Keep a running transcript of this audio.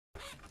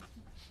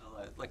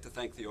like to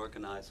thank the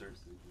organizers.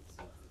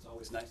 It's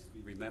always nice to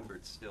be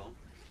remembered still.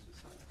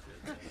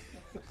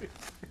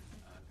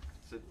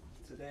 So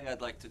today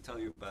I'd like to tell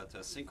you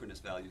about synchronous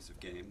values of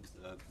games.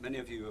 Many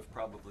of you have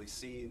probably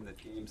seen that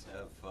games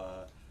have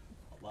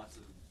lots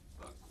of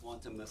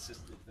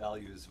quantum-assisted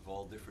values of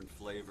all different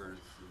flavors,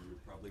 and you're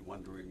probably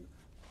wondering,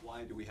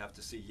 why do we have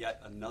to see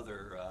yet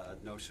another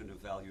notion of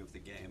value of the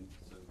game?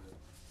 So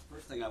the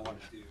first thing I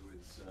want to do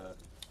is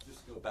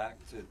just go back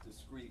to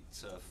discrete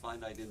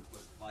finite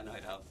input,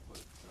 finite output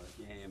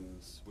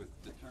games with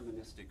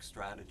deterministic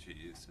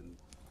strategies, and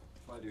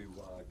try to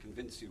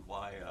convince you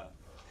why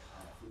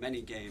for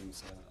many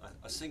games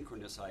a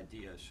synchronous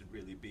idea should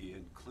really be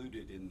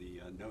included in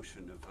the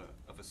notion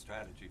of a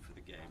strategy for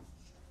the game.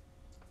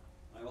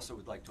 I also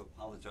would like to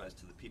apologize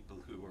to the people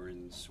who were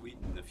in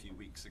Sweden a few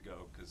weeks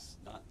ago, because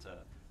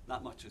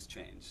not much has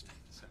changed.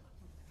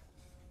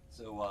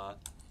 So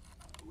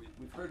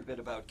we've heard a bit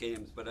about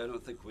games, but I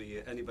don't think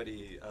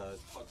anybody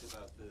talked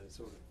about the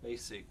sort of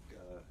basic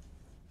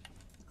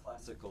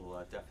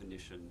classical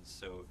definitions.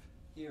 So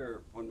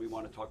here, when we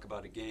want to talk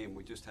about a game,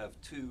 we just have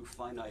two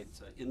finite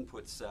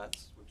input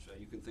sets, which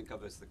you can think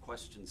of as the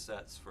question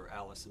sets for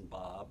Alice and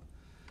Bob,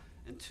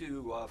 and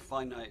two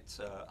finite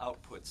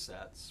output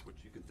sets, which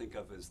you can think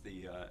of as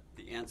the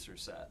answer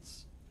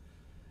sets.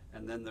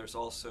 And then there's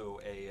also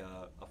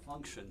a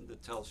function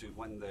that tells you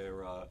when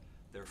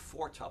their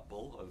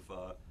four-tuple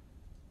of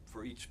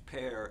for each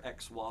pair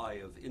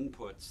XY of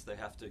inputs, they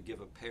have to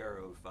give a pair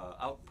of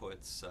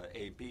outputs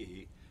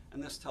AB,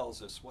 and this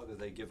tells us whether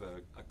they give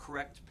a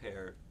correct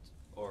pair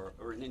or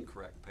an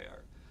incorrect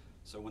pair.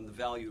 So when the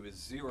value is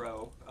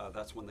 0,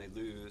 that's when they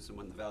lose, and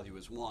when the value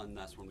is 1,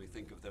 that's when we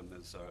think of them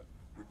as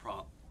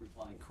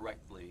replying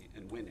correctly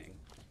and winning.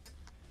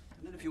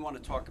 And then if you want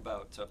to talk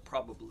about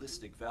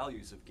probabilistic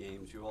values of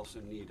games, you also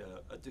need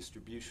a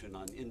distribution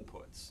on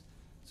inputs.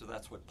 So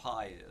that's what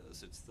pi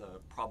is. It's the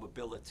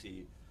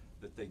probability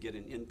that they get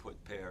an input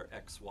pair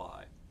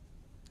XY.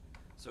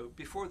 So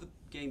before the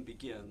game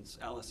begins,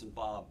 Alice and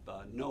Bob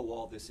know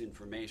all this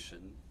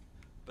information,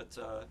 but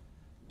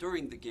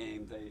during the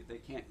game they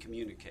can't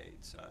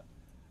communicate.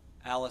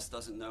 Alice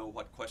doesn't know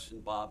what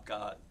question Bob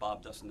got,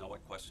 Bob doesn't know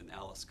what question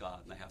Alice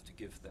got, and they have to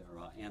give their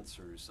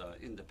answers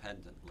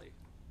independently.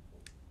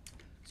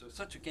 So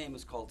such a game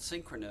is called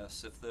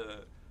synchronous if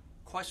the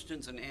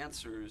questions and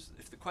answers,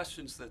 if the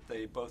questions that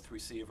they both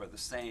receive are the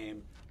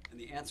same, and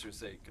the answers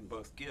they can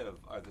both give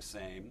are the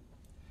same.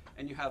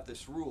 And you have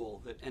this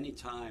rule that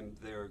anytime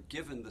they're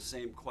given the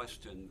same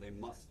question, they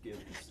must give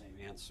the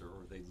same answer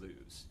or they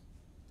lose.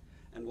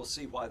 And we'll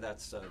see why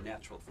that's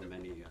natural for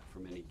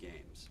many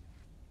games.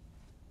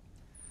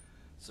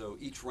 So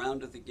each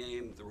round of the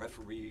game, the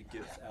referee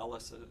gives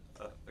Alice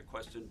a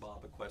question,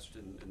 Bob a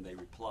question, and they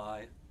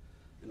reply.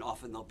 And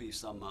often there'll be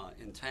some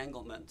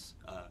entanglement.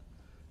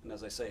 And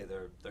as I say,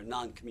 they're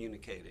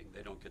non-communicating.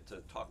 They don't get to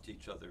talk to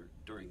each other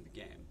during the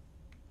game.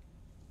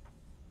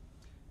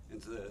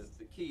 And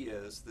the key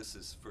is, this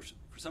is, for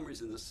some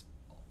reason this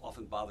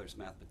often bothers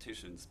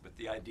mathematicians, but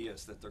the idea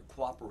is that they're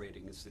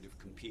cooperating instead of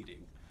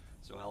competing.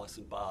 So Alice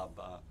and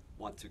Bob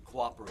want to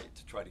cooperate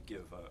to try to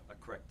give a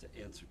correct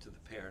answer to the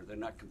pair. They're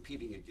not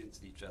competing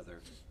against each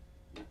other.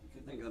 You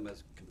can think of them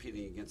as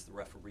competing against the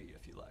referee,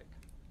 if you like.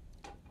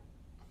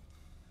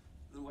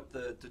 And what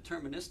the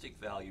deterministic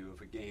value of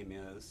a game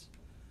is,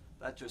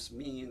 that just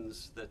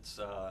means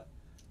that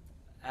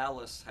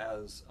Alice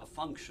has a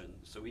function,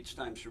 so each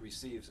time she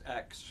receives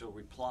X, she'll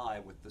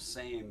reply with the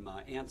same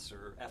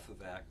answer, f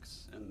of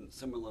X, and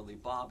similarly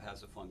Bob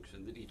has a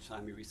function that each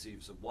time he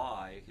receives a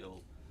Y,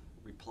 he'll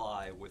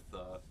reply with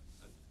a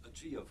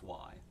G of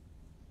Y.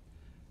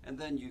 And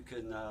then you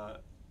can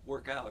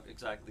work out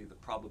exactly the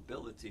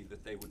probability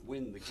that they would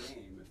win the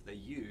game if they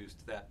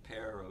used that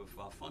pair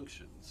of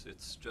functions.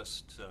 It's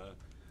just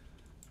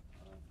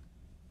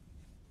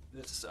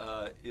this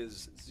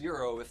is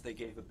 0 if they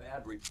gave a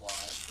bad reply,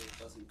 so it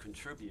doesn't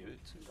contribute.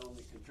 It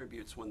only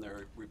contributes when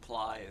their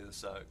reply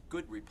is a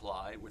good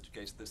reply, in which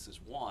case this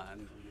is 1,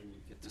 and then you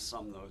get to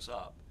sum those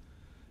up.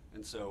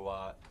 And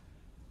so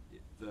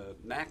the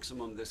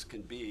maximum this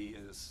can be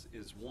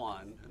is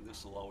 1, and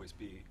this will always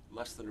be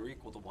less than or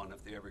equal to 1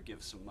 if they ever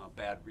give some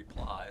bad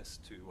replies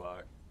to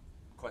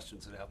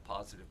questions that have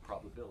positive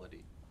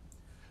probability.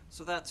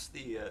 So that's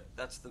the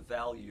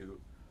value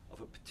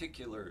of a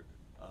particular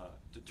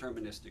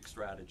deterministic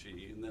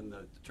strategy, and then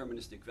the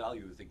deterministic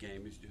value of the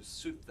game is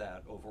just suit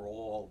that over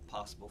all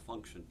possible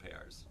function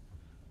pairs.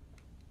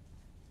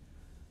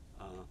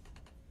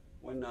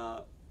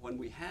 When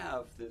we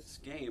have this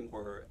game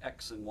where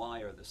X and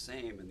Y are the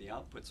same and the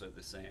outputs are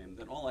the same,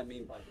 then all I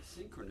mean by the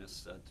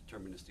synchronous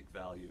deterministic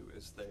value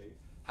is they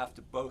have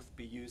to both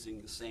be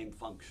using the same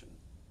function.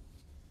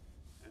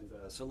 And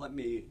so let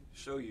me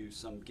show you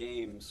some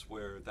games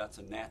where that's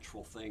a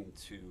natural thing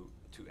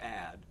to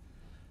add.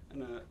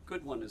 And a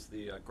good one is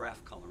the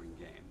graph coloring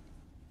game.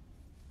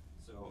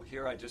 So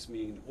here I just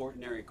mean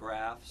ordinary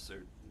graphs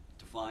are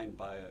defined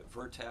by a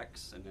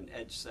vertex and an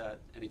edge set.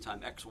 Anytime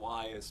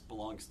xy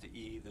belongs to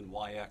E, then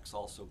yx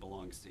also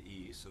belongs to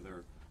E, so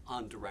they're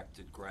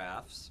undirected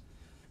graphs.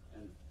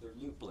 and they're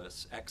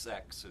loopless.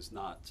 XX is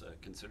not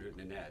considered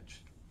an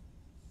edge.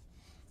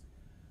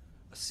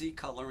 A C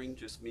coloring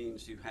just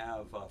means you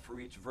have, for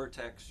each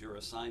vertex, you're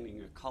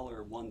assigning a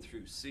color 1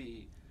 through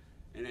C,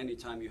 and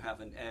anytime you have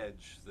an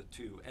edge, the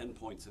two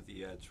endpoints of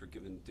the edge are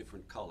given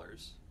different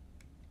colors.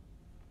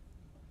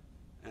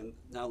 And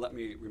now let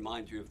me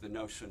remind you of the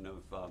notion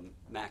of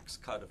max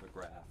cut of a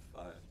graph.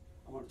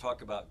 I want to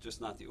talk about just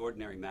not the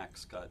ordinary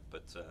max cut,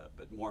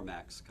 but more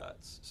max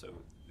cuts. So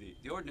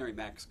the ordinary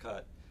max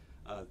cut,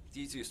 the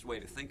easiest way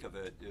to think of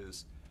it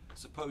is,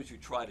 suppose you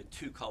try to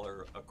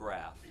two-color a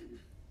graph.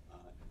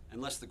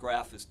 Unless the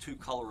graph is too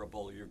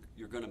colorable,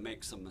 you're going to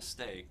make some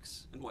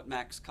mistakes. And what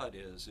max cut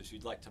is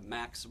you'd like to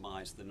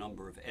maximize the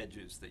number of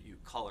edges that you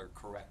color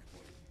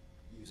correctly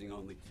using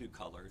only 2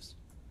 colors.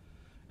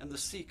 And the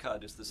C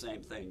cut is the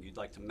same thing. You'd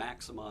like to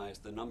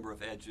maximize the number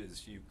of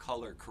edges you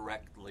color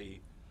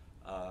correctly,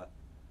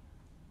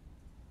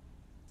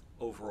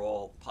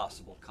 overall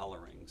possible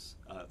colorings.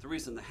 The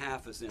reason the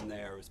half is in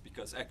there is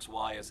because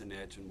XY is an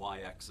edge and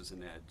YX is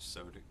an edge.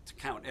 So to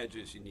count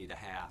edges, you need a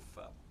half.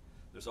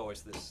 There's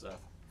always this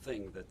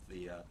thing that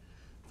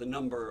the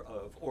number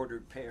of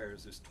ordered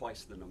pairs is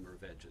twice the number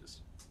of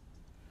edges.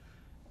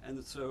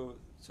 And so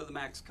the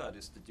max cut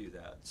is to do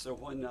that. So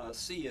when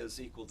C is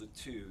equal to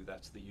 2,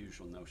 that's the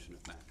usual notion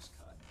of max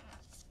cut.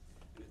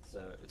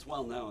 And it's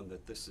well known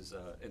that this is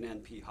an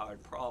NP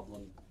hard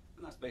problem,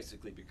 and that's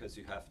basically because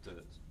you have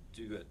to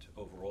do it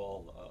over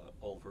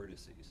all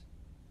vertices.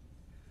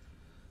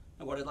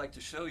 And what I'd like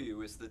to show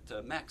you is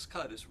that max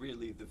cut is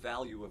really the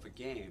value of a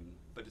game,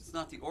 but it's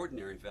not the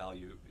ordinary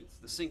value, it's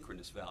the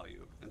synchronous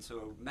value. And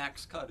so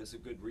max cut is a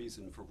good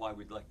reason for why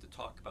we'd like to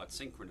talk about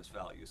synchronous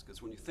values,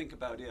 because when you think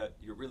about it,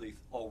 you're really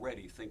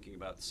already thinking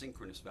about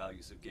synchronous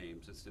values of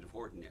games instead of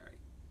ordinary.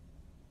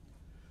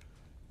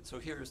 And so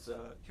here's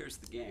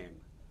the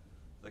game.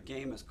 The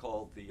game is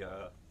called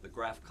the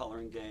graph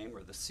coloring game,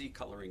 or the C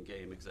coloring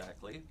game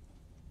exactly.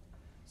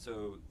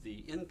 So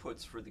the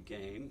inputs for the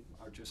game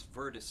are just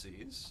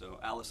vertices. So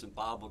Alice and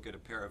Bob will get a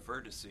pair of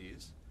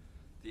vertices.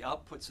 The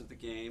outputs of the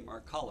game are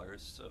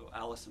colors. So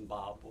Alice and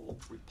Bob will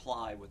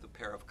reply with a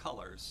pair of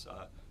colors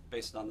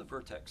based on the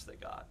vertex they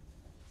got.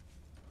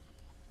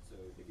 So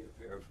they get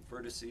a pair of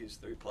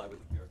vertices, they reply with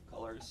a pair of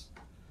colors.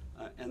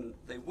 And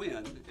they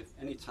win if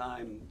any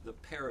time the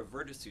pair of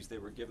vertices they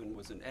were given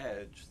was an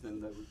edge, then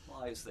the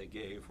replies they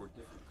gave were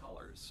different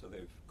colors. So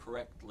they've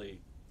correctly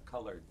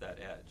colored that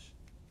edge.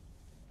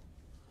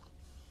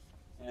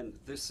 And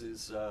this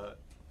is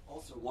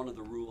also one of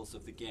the rules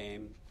of the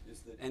game,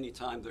 is that any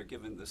time they're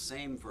given the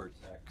same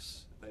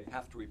vertex, they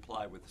have to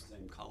reply with the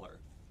same color.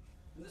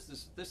 And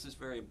this is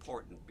very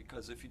important,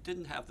 because if you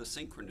didn't have the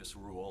synchronous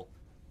rule,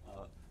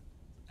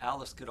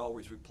 Alice could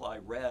always reply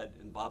red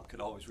and Bob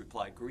could always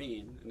reply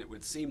green, and it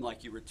would seem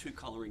like you were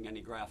two-coloring any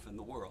graph in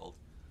the world.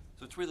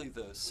 So it's really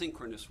the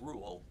synchronous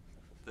rule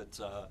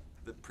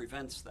that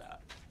prevents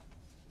that.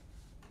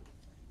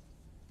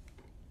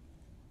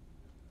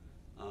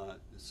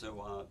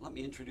 So let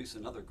me introduce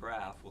another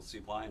graph. We'll see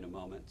why in a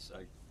moment.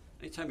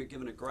 Anytime you're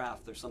given a graph,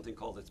 there's something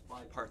called its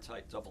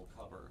bipartite double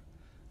cover.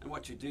 And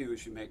what you do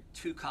is you make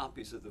 2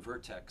 copies of the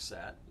vertex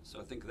set.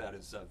 So think of that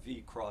as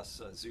V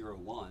cross 0,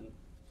 1.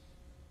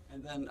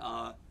 And then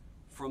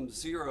from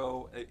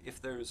 0,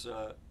 if there's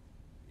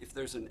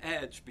an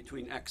edge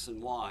between x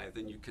and y,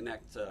 then you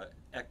connect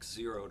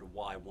x0 to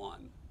y1.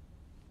 Okay.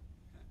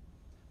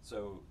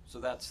 So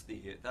that's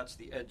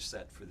the edge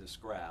set for this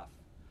graph.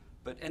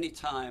 But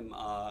anytime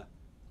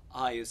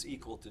I is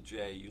equal to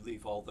j, you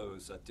leave all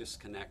those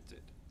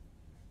disconnected.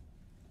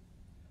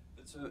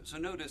 So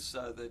notice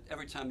that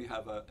every time you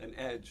have an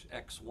edge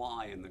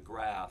xy in the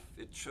graph,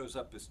 it shows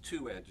up as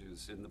 2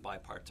 edges in the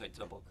bipartite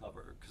double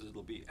cover, because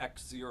it'll be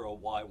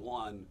x0,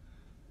 y1, and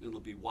it'll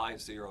be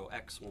y0,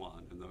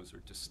 x1, and those are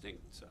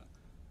distinct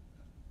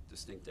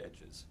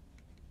edges.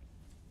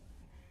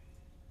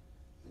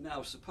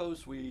 Now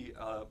suppose we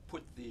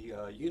put the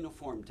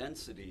uniform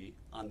density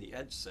on the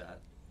edge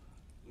set.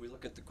 We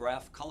look at the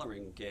graph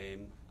coloring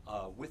game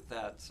with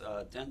that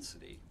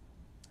density.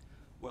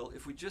 Well,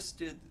 if we just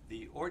did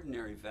the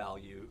ordinary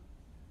value,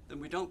 then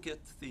we don't get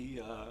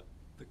the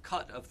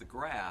cut of the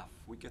graph.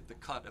 We get the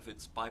cut of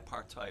its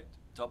bipartite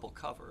double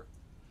cover.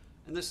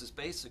 And this is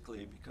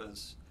basically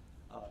because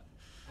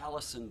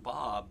Alice and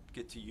Bob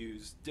get to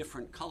use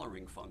different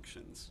coloring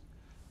functions.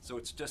 So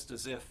it's just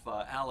as if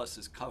Alice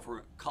is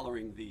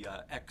coloring the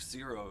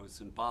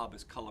x0s and Bob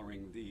is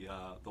coloring the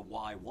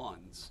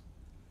y1s.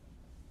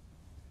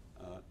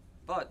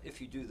 But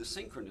if you do the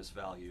synchronous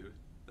value,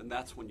 then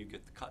that's when you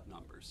get the cut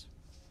numbers.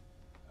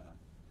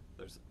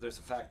 There's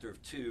a factor of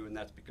 2, and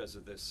that's because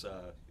of this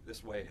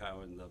way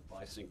how in the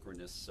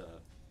bisynchronous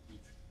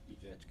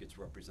each edge gets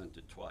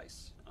represented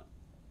twice.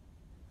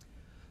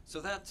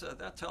 So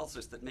that tells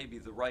us that maybe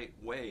the right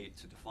way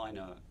to define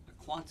a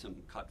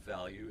quantum cut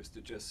value is to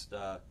just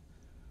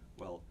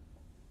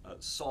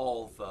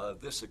solve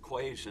this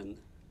equation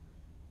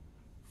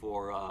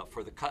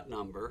for the cut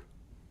number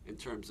in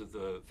terms of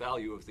the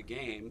value of the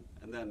game,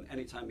 and then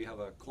anytime you have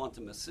a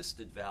quantum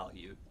assisted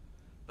value,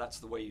 that's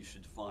the way you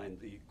should define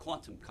the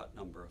quantum cut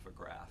number of a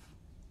graph.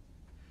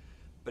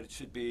 But it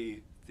should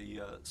be the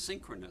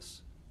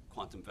synchronous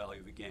quantum value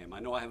of the game. I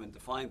know I haven't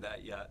defined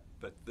that yet,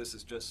 but this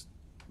is just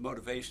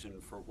motivation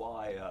for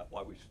why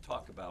we should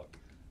talk about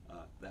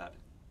that.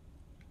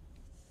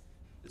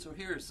 And so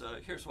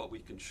here's what we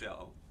can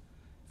show.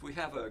 If we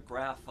have a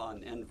graph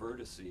on n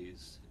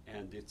vertices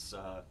and its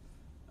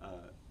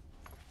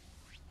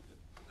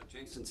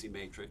adjacency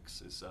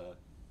matrix is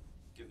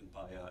given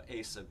by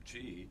a sub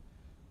g,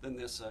 then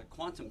this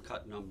quantum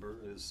cut number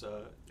is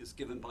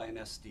given by an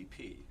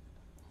SDP.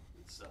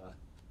 It's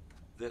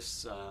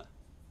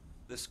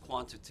this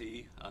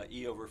quantity,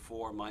 e over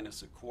 4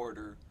 minus a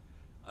quarter.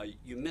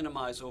 You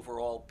minimize over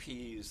all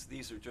p's.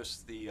 These are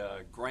just the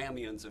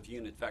gramians of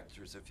unit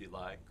vectors, if you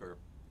like, or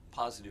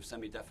positive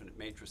semi-definite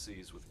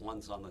matrices with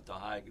ones on the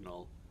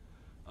diagonal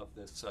of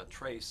this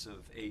trace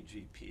of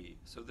AGP.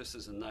 So this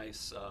is a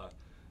nice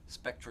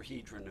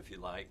spectrahedron, if you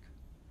like.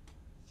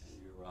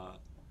 And you're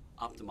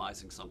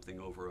optimizing something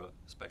over a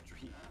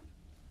spectrahedron.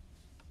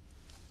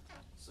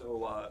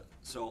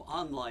 So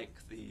unlike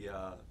the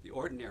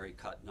ordinary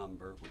cut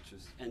number, which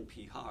is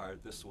NP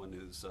hard, this one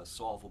is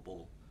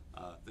solvable.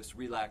 This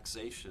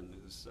relaxation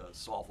is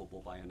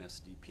solvable by an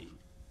SDP.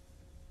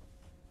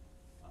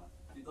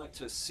 If you'd like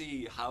to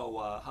see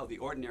how the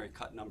ordinary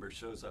cut number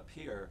shows up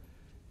here,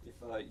 if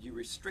you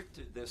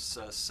restricted this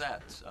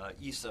set,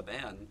 E sub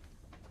n,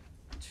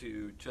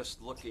 to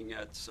just looking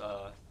at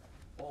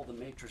all the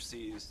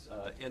matrices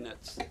in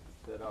it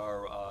that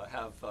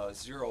have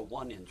 0,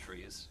 1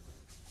 entries,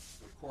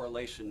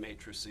 correlation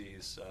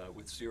matrices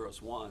with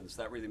zeros, ones,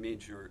 that really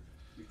means you're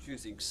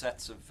choosing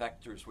sets of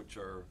vectors which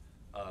are,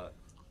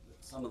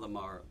 some of them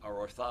are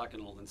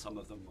orthogonal and some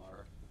of them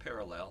are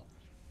parallel.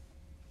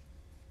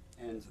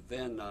 And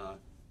then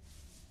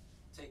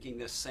taking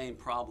this same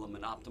problem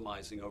and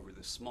optimizing over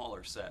this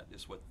smaller set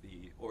is what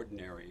the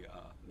ordinary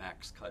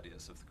max cut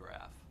is of the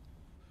graph.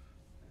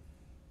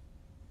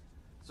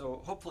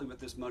 So hopefully with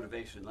this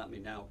motivation, let me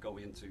now go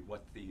into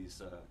what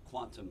these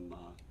quantum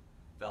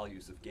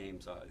values of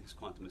games are, these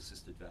quantum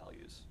assisted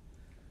values.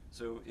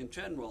 So in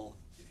general,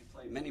 if you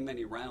play many,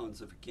 many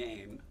rounds of a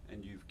game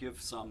and you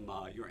give some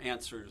your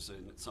answers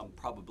in some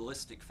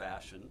probabilistic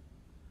fashion,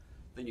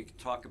 then you can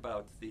talk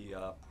about the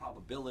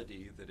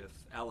probability that if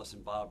Alice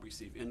and Bob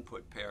receive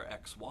input pair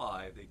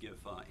XY, they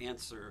give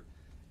answer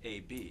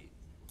AB.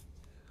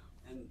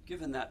 And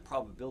given that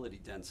probability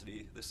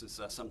density, this is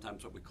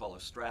sometimes what we call a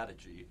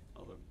strategy,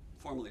 although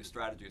formally a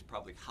strategy is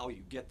probably how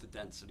you get the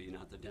density,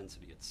 not the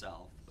density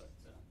itself. But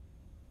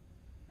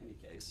in any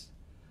case,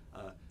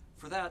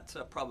 for that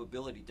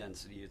probability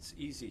density, it's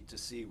easy to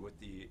see what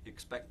the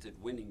expected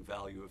winning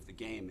value of the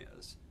game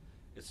is.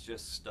 It's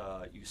just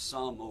you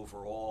sum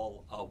over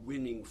all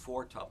winning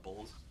 4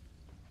 tuples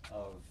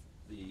of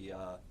the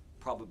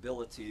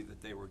probability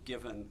that they were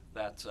given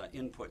that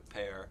input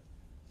pair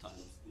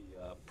times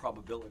the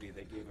probability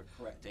they gave a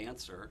correct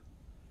answer,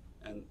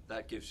 and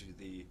that gives you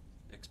the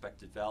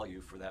expected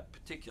value for that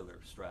particular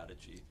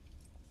strategy.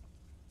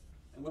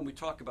 And when we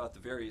talk about the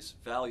various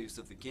values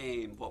of the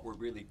game, what we're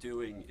really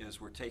doing is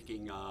we're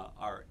taking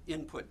our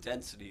input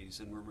densities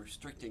and we're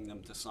restricting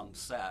them to some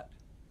set,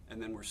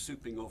 and then we're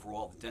souping over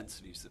all the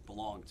densities that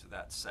belong to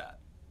that set.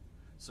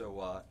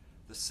 So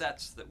the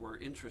sets that we're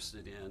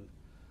interested in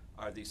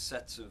are these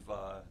sets of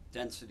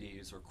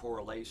densities or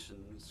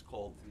correlations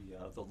called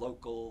the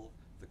local,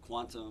 the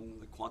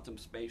quantum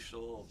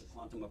spatial, the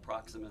quantum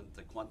approximant,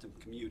 the quantum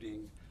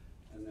commuting,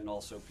 and then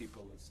also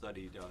people have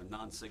studied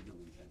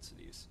non-signaling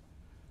densities.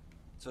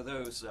 So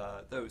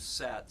those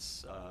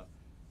sets,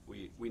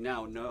 we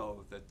now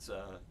know that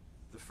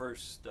the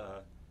first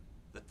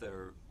that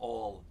they're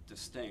all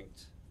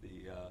distinct.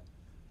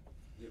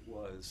 It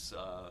was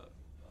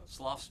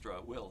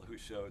Slofstra, Will, who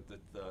showed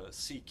that the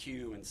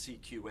CQ and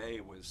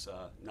CQA was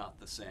not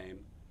the same.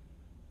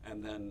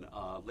 And then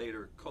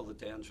later,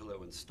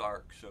 Coladangelo and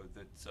Stark showed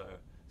that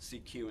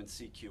CQ and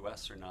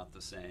CQS are not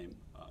the same.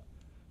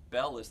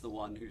 Bell is the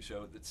one who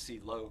showed that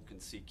C-loc and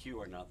CQ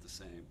are not the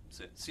same.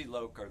 So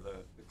C-loc are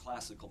the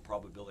classical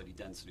probability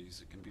densities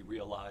that can be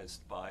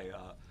realized by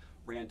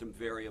random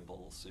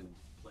variables in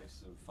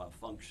place of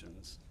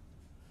functions.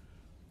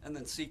 And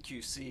then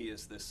CQC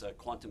is this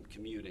quantum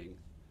commuting.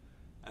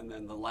 And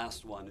then the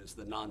last one is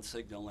the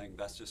non-signaling.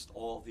 That's just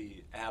all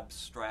the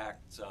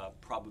abstract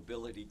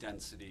probability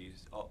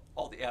densities,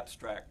 all the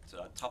abstract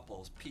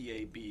tuples, P,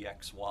 A, B,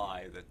 X,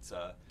 Y,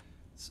 that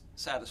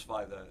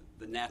satisfy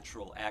the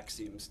natural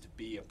axioms to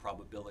be a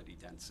probability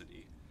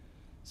density.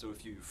 So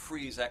if you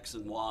freeze X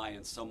and Y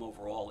and sum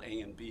over all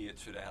A and B, it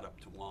should add up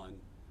to 1.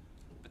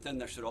 But then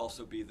there should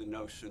also be the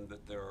notion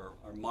that there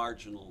are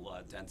marginal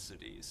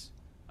densities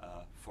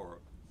for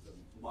the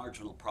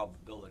marginal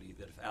probability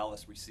that if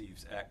Alice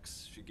receives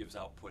X, she gives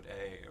output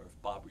A, or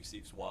if Bob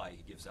receives Y,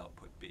 he gives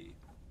output B.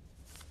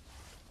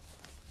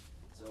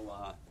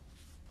 So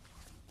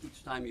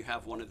each time you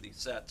have one of these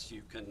sets,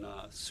 you can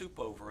soup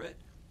over it,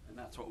 and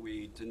that's what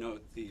we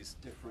denote these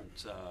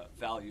different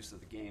values of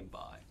the game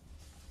by.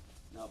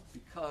 Now,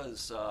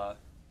 because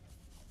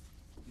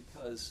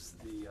because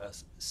the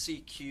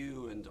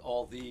CQ and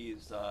all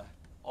these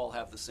all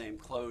have the same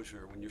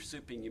closure. When you're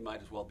souping, you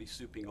might as well be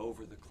souping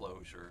over the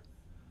closure.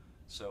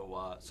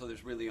 So, so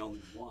there's really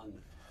only one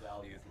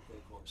value that they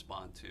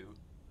correspond to.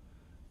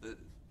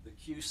 The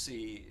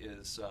QC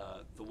is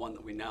the one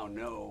that we now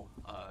know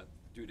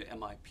due to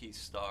MIP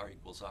star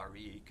equals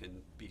RE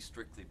can be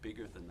strictly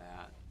bigger than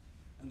that.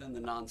 And then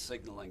the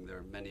non-signaling, there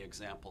are many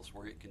examples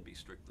where it can be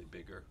strictly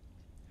bigger.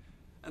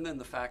 And then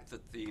the fact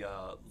that the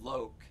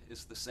loc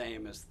is the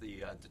same as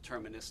the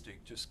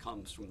deterministic just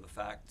comes from the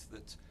fact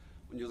that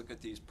when you look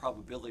at these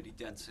probability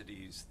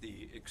densities,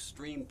 the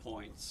extreme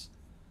points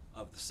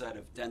of the set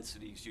of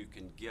densities you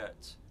can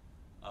get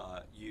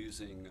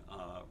using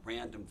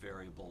random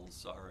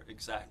variables are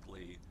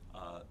exactly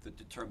the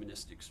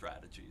deterministic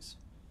strategies.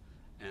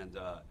 And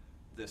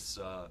this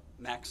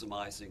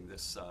maximizing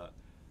this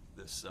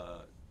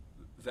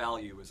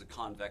value is a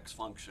convex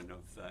function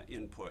of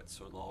input,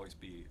 so it'll always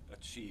be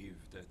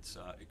achieved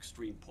at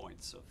extreme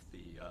points of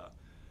the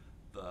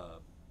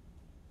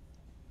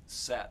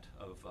set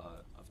of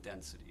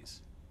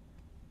densities.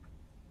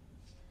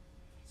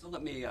 So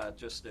let me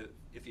just,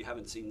 if you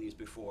haven't seen these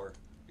before,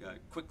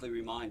 quickly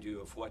remind you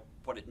of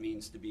what it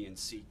means to be in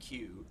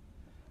CQ.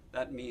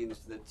 That means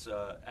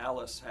that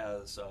Alice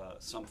has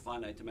some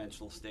finite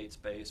dimensional state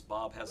space,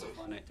 Bob has a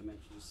finite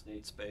dimensional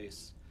state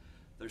space.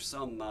 There's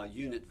some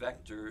unit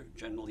vector,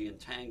 generally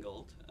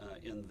entangled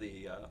in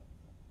the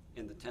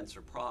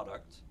tensor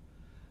product.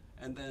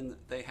 And then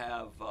they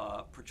have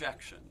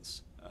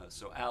projections.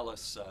 So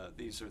Alice,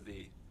 these are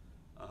the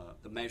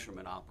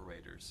measurement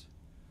operators.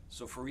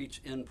 So for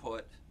each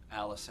input,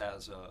 Alice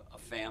has a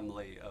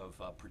family of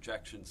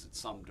projections that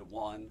sum to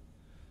 1.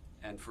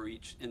 And for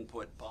each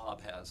input,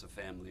 Bob has a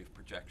family of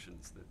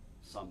projections that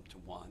sum to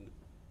 1.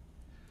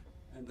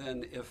 And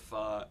then if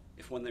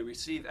when they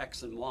receive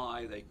X and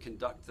Y, they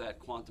conduct that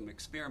quantum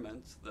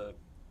experiment,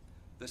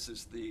 this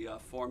is the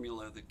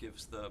formula that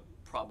gives the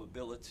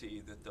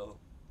probability that they'll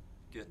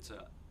get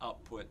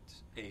output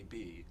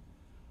AB.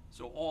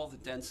 So all the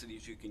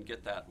densities you can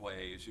get that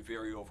way as you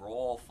vary over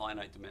all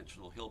finite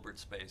dimensional Hilbert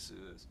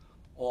spaces,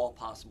 all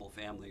possible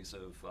families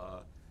of,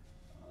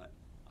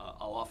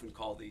 I'll often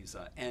call these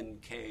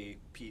NK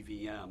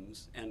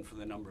PVMs, N for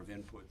the number of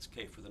inputs,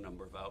 K for the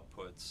number of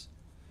outputs,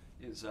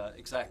 is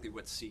exactly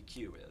what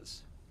CQ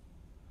is.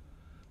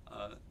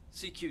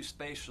 CQ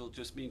spatial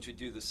just means you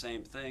do the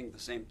same thing, the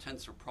same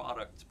tensor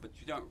product, but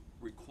you don't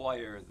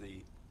require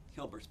the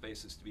Hilbert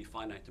spaces to be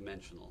finite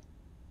dimensional.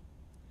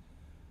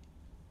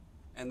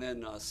 And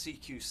then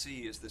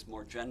CQC is this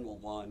more general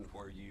one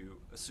where you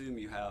assume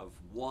you have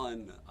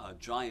one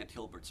giant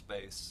Hilbert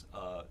space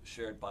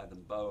shared by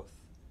them both,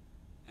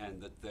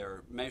 and that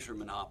their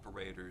measurement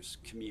operators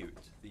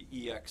commute. The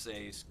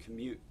EXAs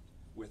commute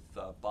with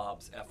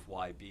Bob's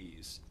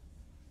FYBs,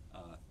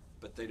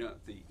 but they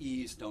don't. The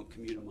E's don't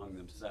commute among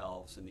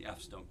themselves, and the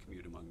F's don't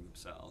commute among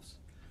themselves.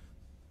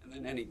 And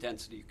then any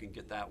density you can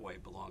get that way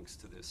belongs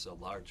to this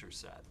larger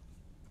set.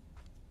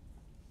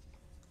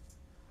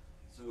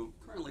 So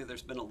currently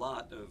there's been a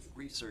lot of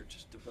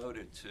research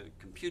devoted to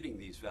computing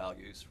these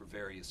values for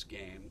various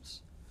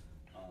games.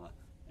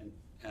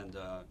 And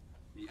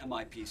the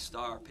MIP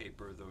star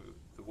paper,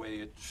 the way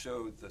it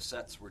showed the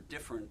sets were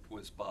different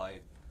was by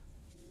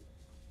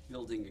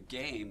building a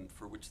game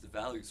for which the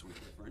values were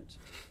different.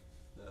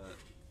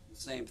 The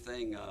same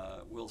thing,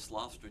 Will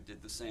Slofstra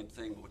did the same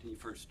thing when he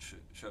first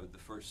showed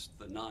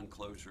the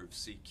non-closure of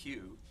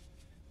CQ.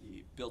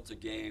 He built a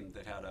game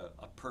that had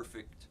a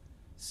perfect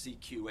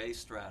CQA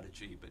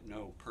strategy, but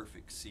no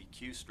perfect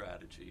CQ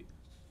strategy.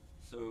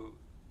 So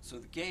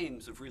the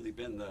games have really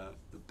been the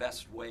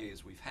best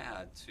ways we've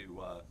had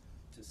to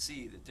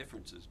see the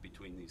differences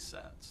between these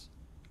sets.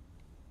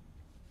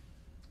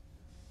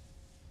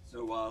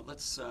 So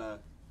let's,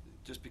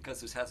 just because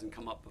this hasn't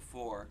come up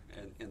before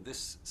in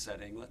this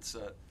setting, let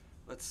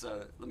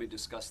me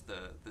discuss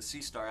the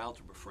C-star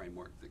algebra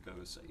framework that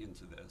goes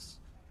into this.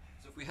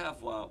 So if we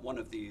have one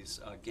of these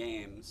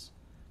games,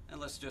 and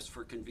let's just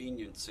for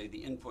convenience say the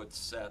input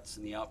sets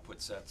and the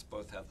output sets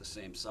both have the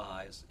same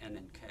size, N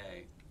and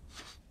K.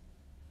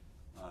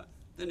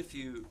 Then if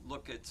you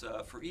look at,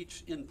 for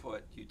each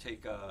input, you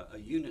take a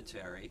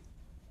unitary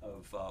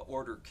of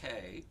order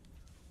K,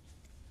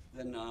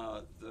 then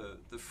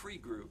the free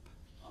group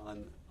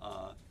on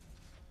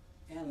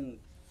N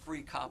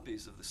free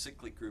copies of the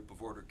cyclic group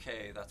of order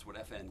K, that's what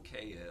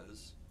FNK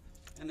is.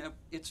 And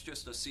it's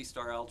just a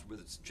C-star algebra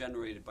that's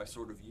generated by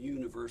sort of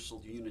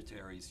universal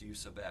unitaries U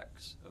sub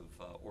X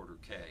of order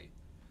K.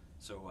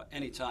 So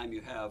anytime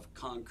you have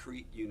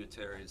concrete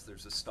unitaries,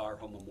 there's a star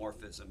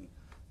homomorphism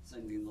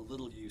sending the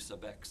little U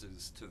sub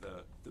X's to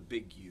the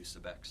big U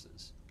sub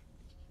X's.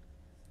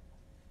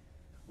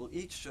 Well,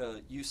 each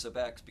U sub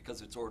X,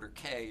 because it's order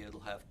K, it'll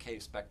have K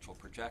spectral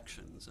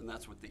projections, and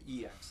that's what the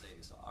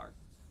EXAs are.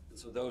 And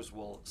so those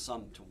will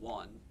sum to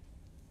 1.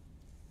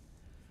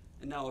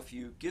 And now if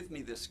you give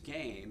me this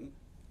game,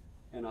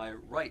 and I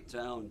write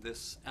down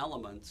this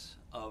element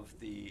of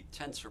the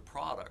tensor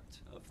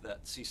product of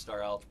that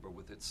C-star algebra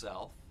with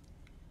itself,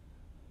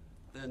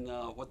 then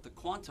what the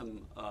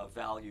quantum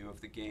value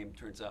of the game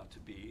turns out to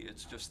be,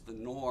 it's just the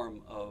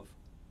norm of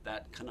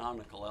that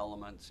canonical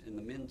element in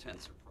the min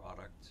tensor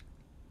product,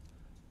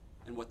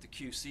 and what the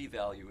QC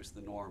value is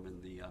the norm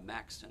in the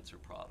max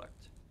tensor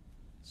product.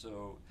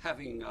 So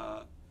having,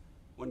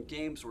 when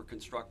games were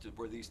constructed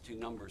where these two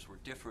numbers were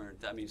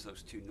different, that means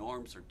those two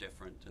norms are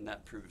different, and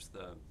that proves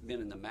the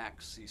min and the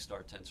max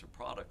C-star tensor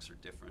products are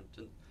different,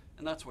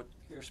 and that's what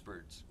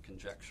Hirschberg's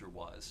conjecture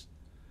was.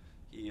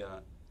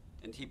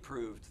 And he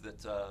proved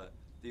that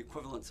the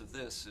equivalence of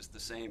this is the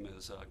same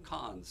as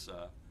Kahn's,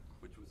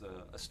 which was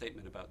a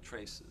statement about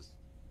traces.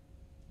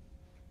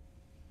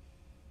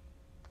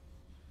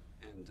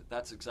 And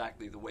that's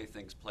exactly the way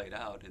things played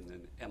out in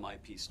an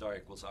MIP star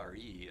equals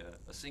RE.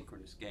 A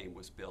synchronous game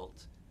was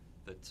built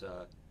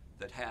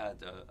that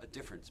had a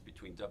difference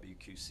between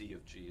WQC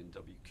of G and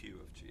WQ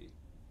of G.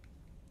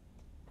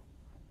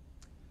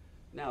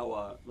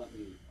 Now let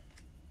me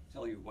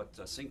tell you what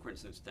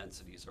synchronous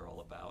densities are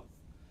all about.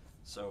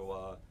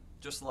 So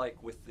just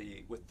like with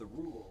the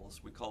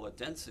rules, we call a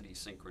density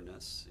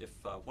synchronous if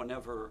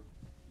whenever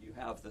you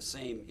have the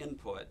same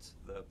input,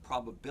 the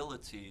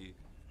probability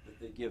that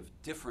they give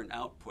different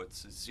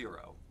outputs is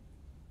 0.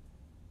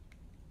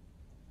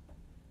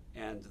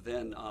 And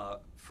then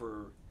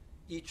for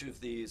each of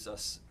these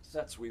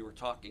sets we were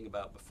talking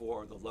about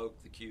before, the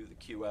LOC, the Q, the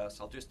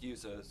QS, I'll just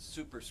use a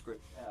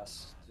superscript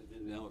S to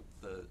denote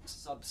the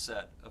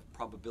subset of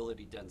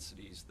probability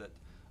densities that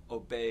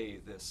obey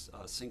this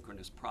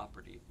synchronous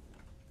property.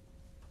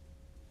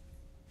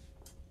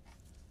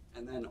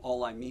 And then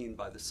all I mean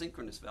by the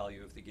synchronous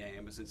value of the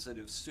game is instead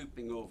of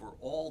souping over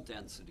all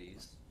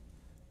densities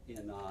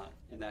in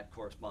that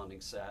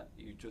corresponding set,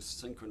 you just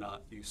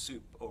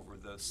soup over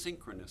the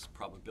synchronous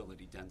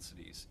probability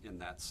densities in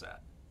that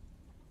set.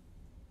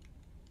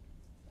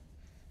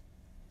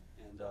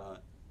 And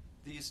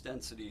these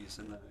densities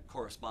and the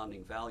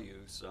corresponding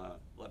values,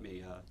 let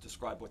me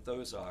describe what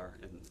those are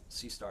in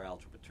C-star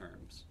algebra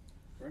terms.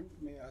 Vern,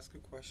 may I ask a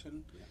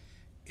question? Yeah.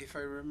 If I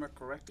remember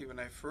correctly, when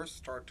I first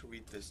started to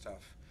read this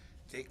stuff,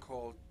 they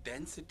called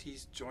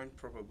densities joint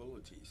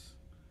probabilities.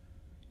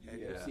 Have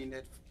you seen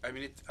it? I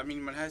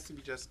mean, one has to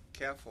be just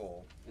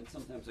careful. And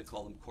sometimes they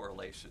call them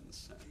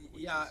correlations.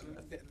 Yeah,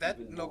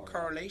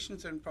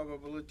 correlations and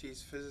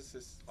probabilities,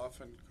 physicists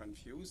often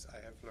confuse.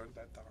 I have learned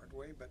that the hard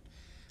way, but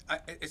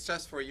it's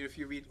just for you. If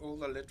you read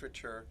older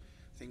literature,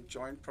 I think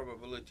joint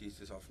probabilities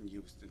is often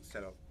used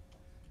instead of,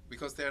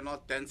 because they're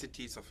not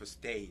densities of a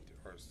state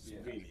or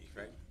really,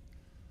 right?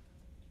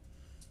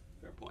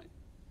 Fair point.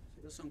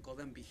 They also call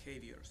them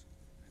behaviors.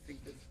 I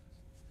think that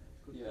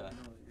could Yeah.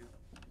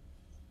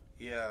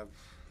 Yeah.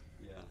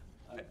 Yeah,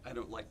 I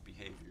don't like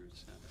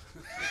behaviors.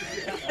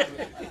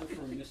 I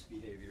prefer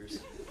misbehaviors.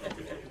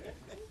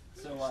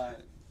 So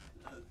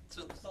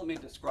let me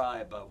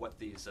describe what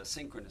these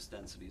synchronous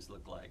densities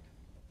look like.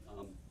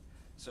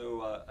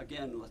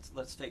 Again,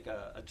 let's take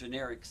a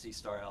generic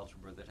C-star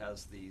algebra that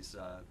has these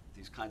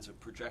kinds of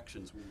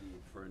projections we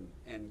need for an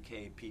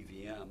NK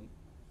PVM,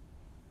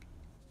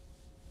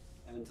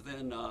 and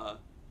then a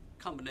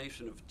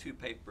combination of two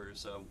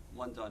papers,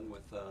 one done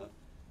with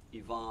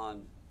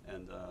Ivan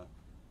and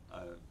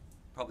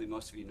probably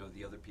most of you know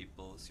the other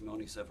people,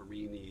 Simone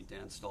Severini,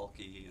 Dan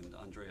Stalky, and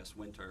Andreas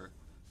Winter.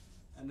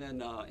 And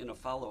then in a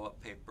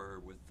follow-up paper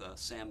with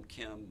Sam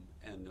Kim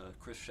and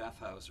Chris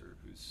Schaffhauser,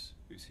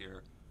 who's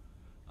here,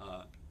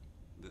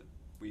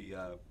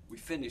 we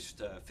finished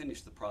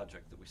the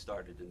project that we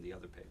started in the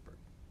other paper.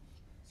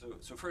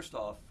 So first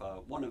off,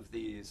 one of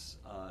these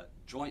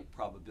joint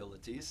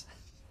probabilities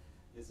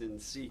is in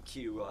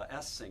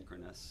CQS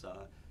synchronous,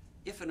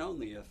 if and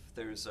only if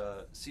there's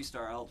a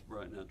C-star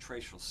algebra in a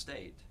tracial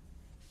state,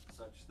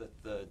 such that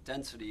the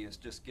density is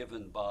just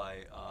given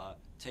by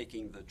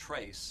taking the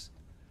trace.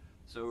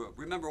 So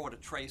remember what a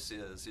trace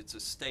is. It's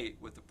a state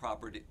with the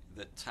property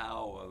that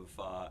tau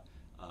of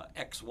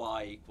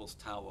xy equals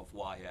tau of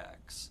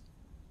yx.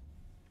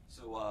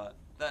 So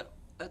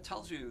that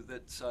tells you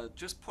that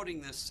just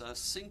putting this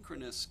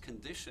synchronous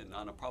condition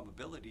on a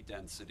probability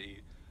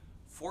density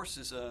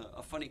forces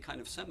a funny kind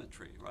of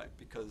symmetry, right?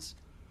 Because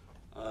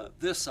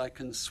this, I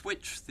can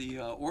switch the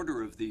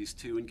order of these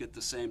two and get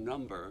the same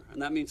number.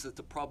 And that means that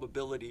the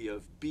probability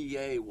of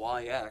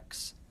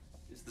BAYX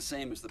is the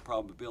same as the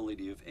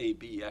probability of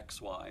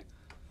ABXY.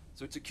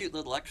 So it's a cute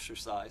little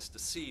exercise to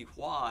see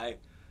why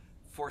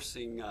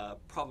forcing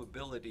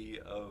probability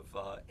of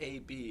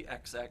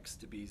ABXX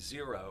to be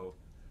 0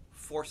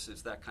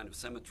 forces that kind of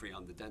symmetry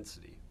on the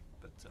density,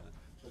 but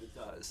it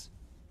does.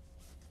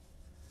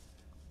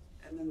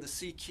 And then the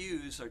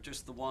CQs are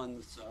just the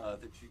ones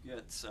that you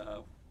get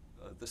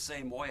the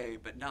same way,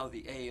 but now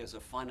the A is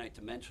a finite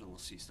dimensional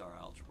C-star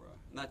algebra.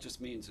 And that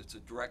just means it's a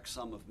direct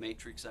sum of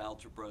matrix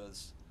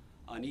algebras.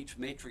 On each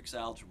matrix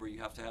algebra, you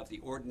have to have the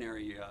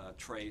ordinary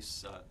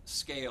trace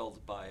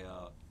scaled by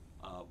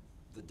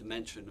the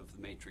dimension of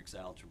the matrix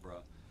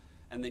algebra.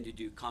 And then you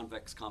do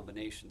convex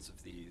combinations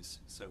of these.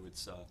 So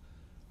it's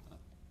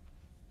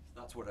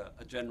that's what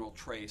a general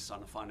trace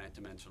on a finite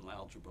dimensional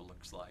algebra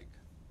looks like.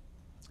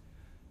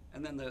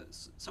 And then the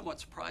somewhat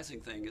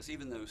surprising thing is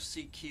even though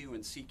CQ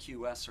and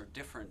CQS are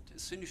different,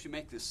 as soon as you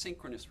make this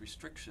synchronous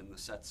restriction, the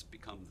sets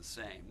become the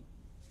same.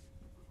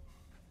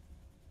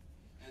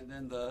 And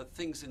then the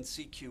things in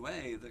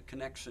CQA, the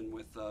connection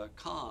with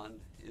Con,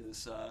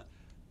 is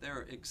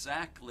they're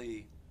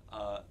exactly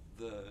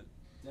the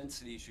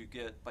densities you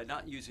get by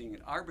not using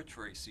an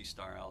arbitrary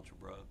C-star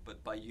algebra,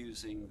 but by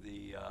using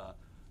the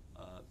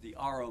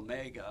R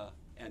omega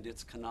and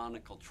its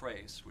canonical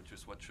trace, which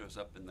is what shows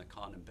up in the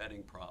Con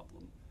embedding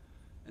problem,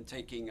 and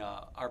taking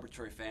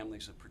arbitrary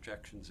families of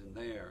projections in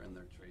there and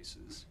their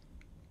traces.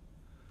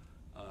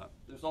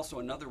 There's also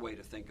another way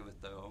to think of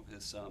it, though,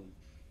 is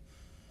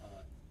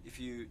if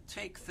you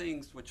take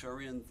things which are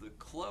in the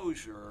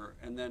closure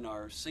and then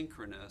are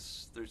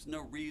synchronous, there's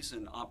no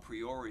reason a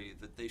priori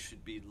that they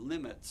should be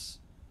limits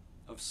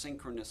of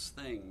synchronous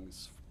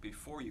things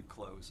before you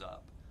close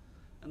up.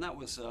 And that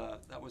was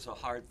a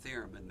hard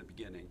theorem in the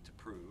beginning to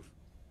prove.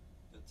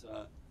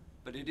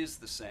 But it is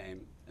the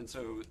same. And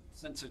so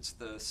since it's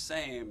the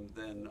same,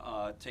 then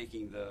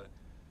taking the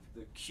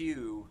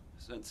Q,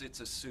 since it's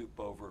a soup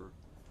over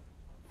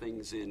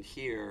things in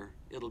here,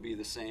 it'll be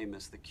the same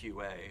as the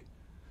QA.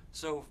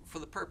 So for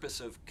the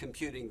purpose of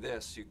computing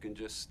this, you can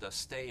just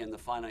stay in the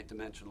finite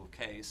dimensional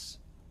case.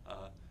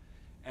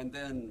 And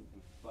then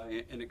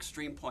by an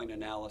extreme point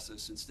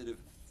analysis, instead of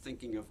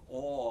thinking of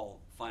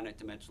all finite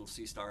dimensional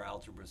C-star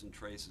algebras and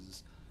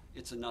traces,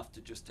 it's enough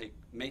to just take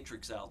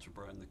matrix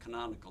algebra and the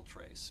canonical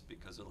trace,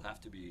 because it'll have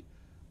to be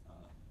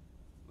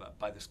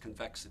by this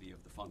convexity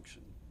of the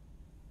function.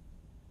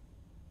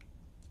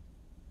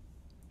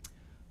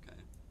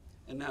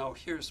 And now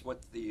here's what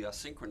the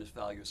synchronous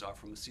values are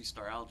from a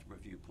C-star algebra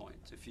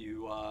viewpoint. If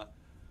you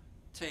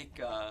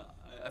take,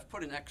 I've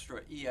put an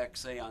extra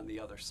EXA on the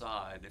other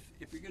side.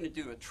 If you're going to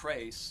do a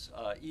trace,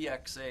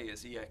 EXA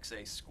is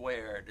EXA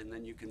squared, and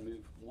then you can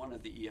move one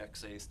of the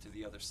EXAs to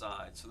the other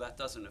side. So that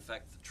doesn't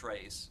affect the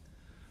trace.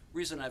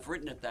 Reason I've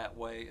written it that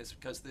way is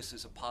because this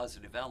is a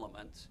positive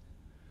element,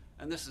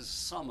 and this is a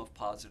sum of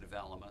positive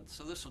elements.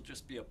 So this will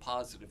just be a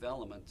positive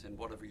element in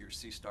whatever your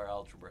C-star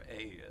algebra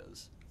A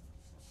is.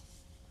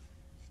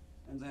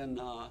 And then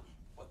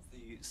what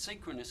the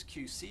synchronous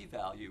QC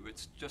value,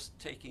 it's just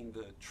taking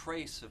the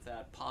trace of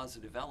that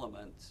positive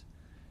element,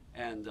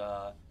 and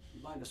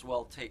you might as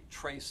well take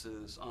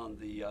traces on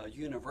the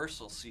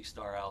universal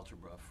C-star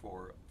algebra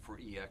for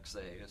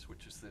EXAs,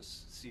 which is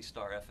this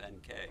C-star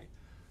FNK.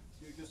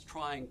 So you're just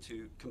trying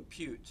to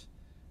compute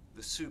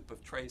the soup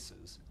of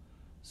traces.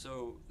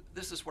 So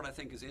this is what I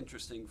think is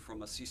interesting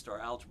from a C-star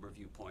algebra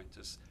viewpoint,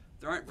 is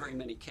there aren't very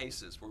many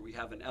cases where we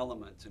have an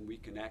element and we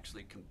can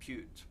actually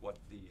compute what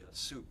the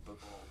soup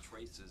of all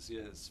traces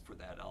is for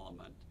that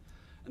element.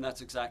 And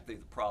that's exactly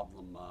the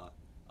problem,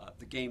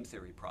 the game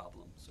theory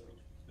problem. So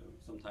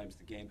sometimes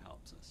the game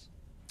helps us.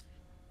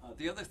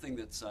 The other thing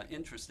that's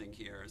interesting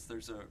here is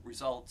there's a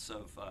results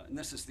of, and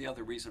this is the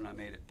other reason I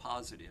made it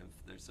positive,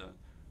 there's a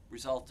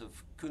result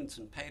of Kuntz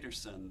and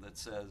Peterson that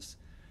says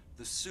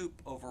the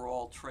soup over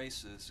all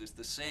traces is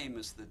the same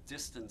as the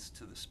distance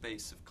to the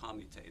space of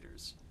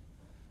commutators.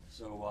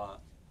 So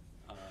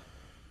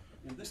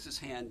and this is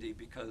handy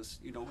because,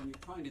 you know, when you're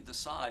trying to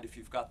decide if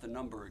you've got the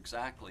number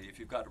exactly, if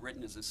you've got it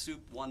written as a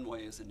soup one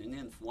way, as an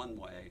inf one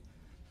way,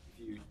 if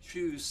you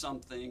choose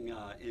something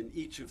in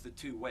each of the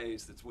two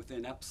ways that's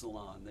within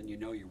epsilon, then you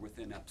know you're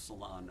within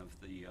epsilon of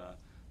the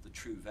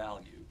true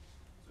value.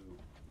 So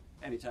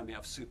anytime you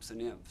have soups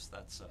and infs,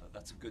 that's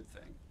a good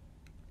thing.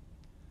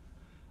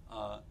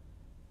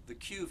 The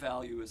Q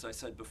value, as I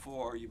said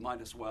before, you might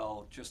as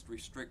well just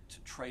restrict to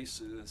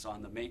traces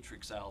on the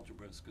matrix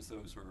algebras, because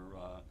those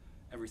are,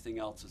 everything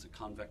else is a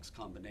convex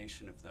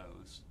combination of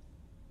those.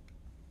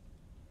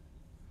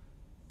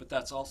 But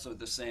that's also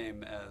the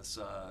same as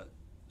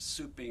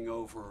souping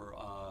over,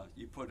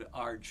 you put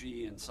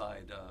RG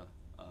inside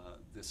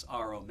this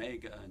R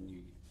omega and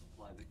you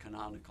apply the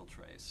canonical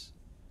trace.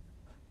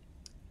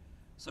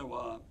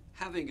 So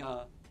having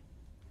a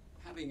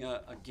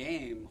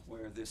game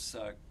where this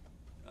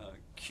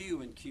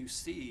Q and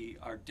QC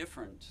are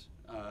different,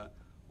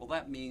 well,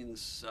 that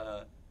means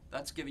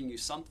that's giving you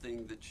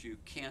something that you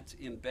can't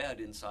embed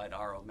inside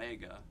R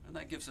omega, and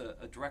that gives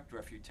a direct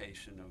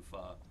refutation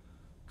of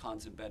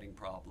Kahn's embedding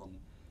problem.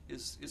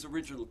 His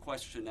original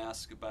question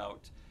asked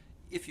about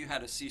if you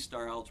had a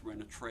C-star algebra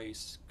in a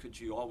trace, could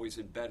you always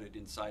embed it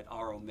inside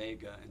R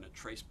omega in a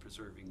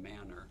trace-preserving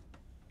manner?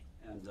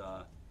 And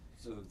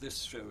so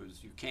this shows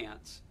you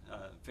can't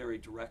very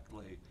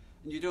directly.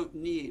 And you don't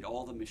need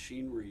all the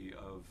machinery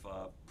of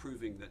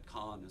proving that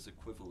Kahn is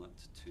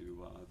equivalent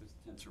to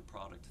the tensor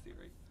product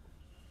theory.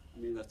 I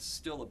mean, that's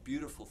still a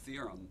beautiful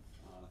theorem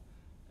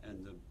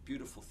and a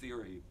beautiful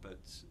theory, but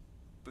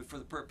for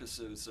the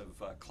purposes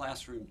of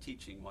classroom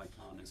teaching why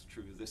Kahn is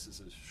true, this is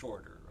a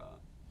shorter.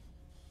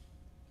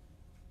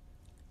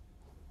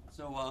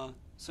 So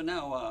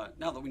now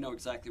that we know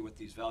exactly what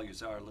these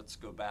values are, let's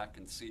go back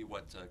and see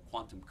what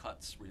quantum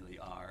cuts really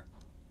are.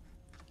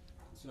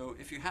 So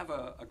if you have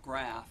a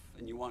graph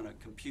and you want to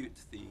compute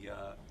the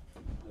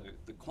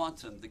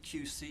quantum, the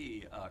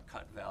QC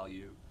cut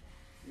value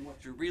And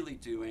what you're really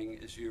doing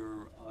is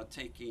you're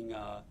taking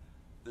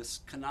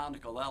this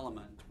canonical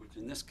element, which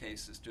in this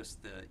case is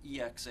just the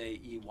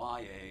EXA,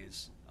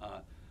 EYAs.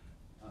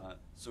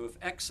 So if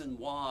X and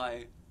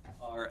Y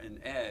are an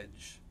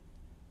edge,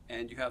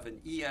 and you have an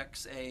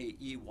EXA,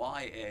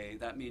 EYA,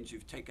 that means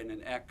you've taken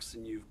an X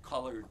and you've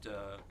colored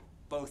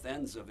both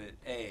ends of it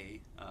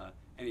A,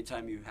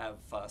 anytime you have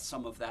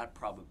some of that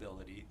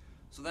probability.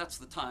 So that's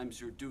the times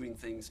you're doing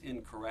things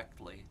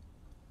incorrectly.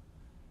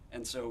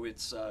 And so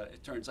it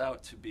turns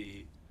out to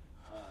be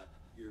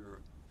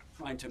you're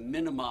trying to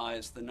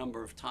minimize the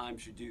number of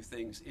times you do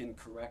things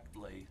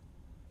incorrectly,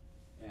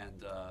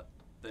 and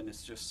then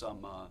it's just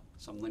some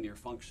linear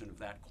function of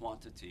that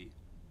quantity.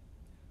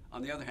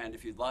 On the other hand,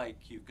 if you'd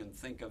like, you can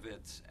think of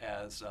it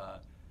as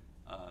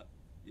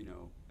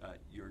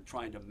you're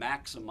trying to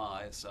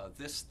maximize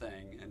this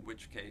thing, in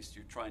which case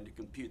you're trying to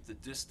compute the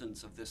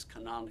distance of this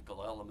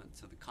canonical element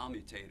to the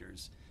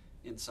commutators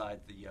inside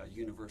the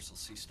universal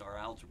C-star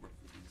algebra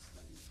for these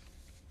things.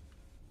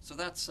 So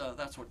that's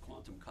what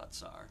quantum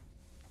cuts are.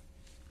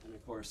 And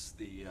of course,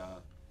 the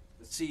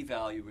C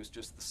value is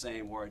just the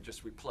same, where I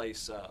just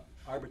replace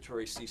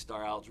arbitrary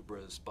C-star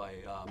algebras by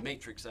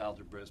matrix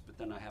algebras, but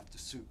then I have to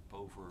soup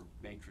over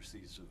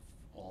matrices of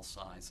all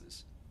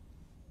sizes.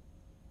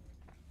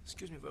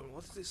 Excuse me, Vern,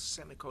 what is this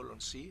semicolon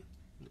C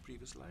in the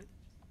previous slide?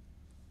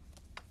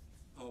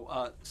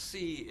 Oh,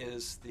 C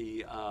is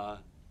the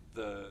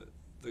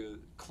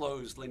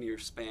closed linear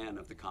span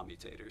of the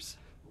commutators.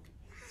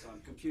 So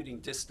I'm computing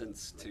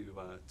distance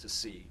to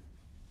C.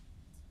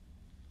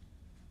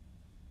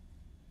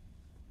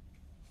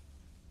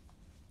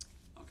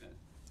 Okay.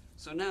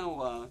 So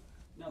now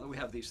that we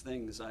have these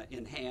things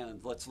in hand,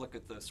 let's look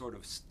at the sort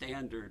of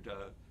standard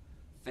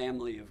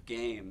family of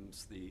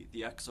games, the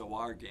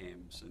XOR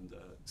games, and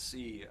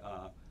see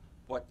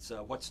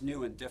what's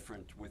new and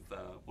different with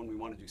when we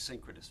want to do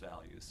synchronous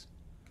values.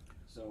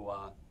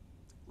 So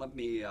let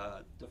me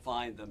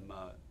define them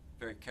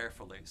very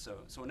carefully.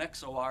 So an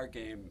XOR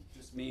game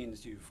just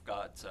means you've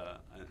got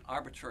an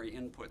arbitrary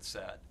input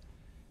set,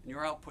 and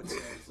your output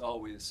set is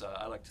always,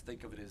 I like to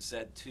think of it as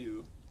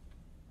Z2.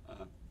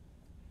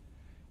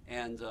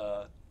 And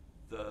to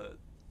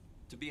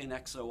be an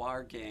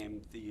XOR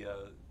game, the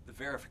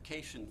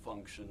verification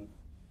function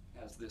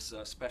has this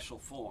special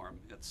form.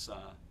 It's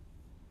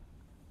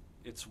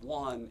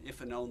 1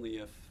 if and only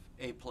if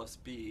A plus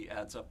B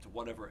adds up to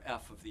whatever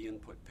F of the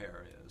input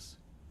pair is.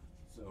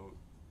 So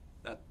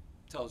that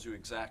tells you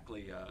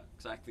exactly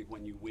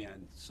when you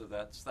win. So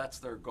that's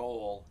their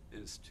goal,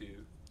 is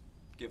to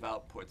give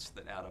outputs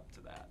that add up to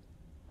that.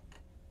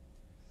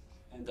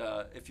 And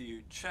if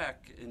you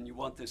check and you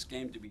want this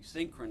game to be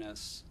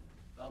synchronous,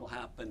 that'll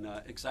happen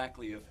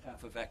exactly if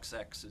f of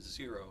xx is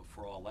 0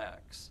 for all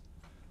x.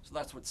 So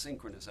that's what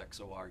synchronous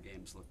XOR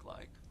games look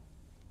like.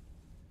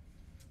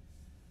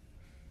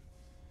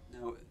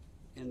 Now,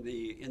 in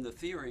the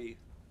theory,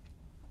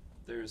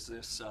 there's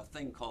this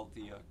thing called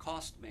the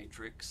cost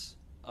matrix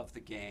of the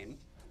game,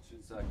 which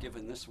is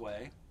given this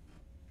way.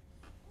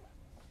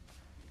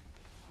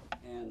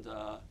 And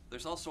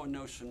there's also a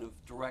notion of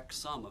direct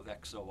sum of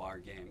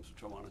XOR games,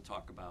 which I want to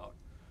talk about,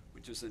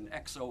 which is an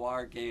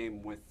XOR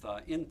game with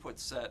input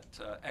set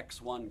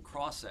x1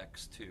 cross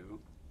x2.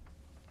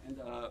 And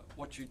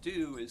what you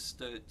do is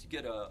to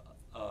get a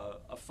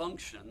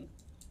function,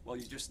 well,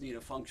 you just need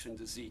a function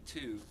to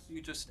z2.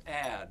 You just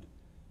add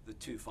the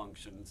two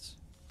functions.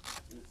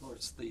 And of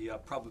course, the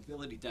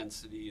probability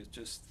density is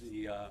just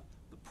the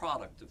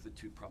product of the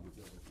two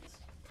probabilities.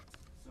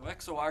 So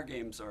XOR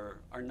games are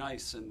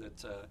nice in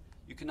that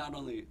you can not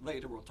only,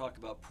 later we'll talk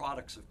about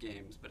products of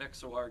games, but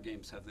XOR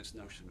games have this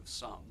notion of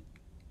sum.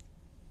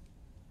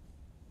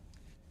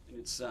 And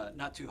it's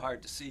not too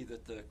hard to see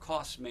that the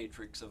cost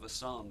matrix of a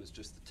sum is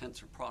just the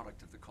tensor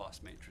product of the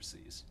cost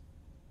matrices.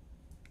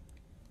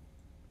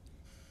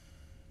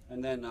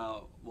 And then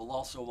we'll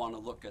also want to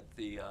look at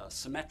the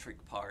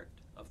symmetric part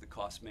of the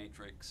cost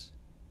matrix.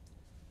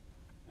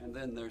 And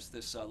then there's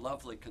this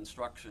lovely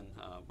construction,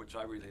 which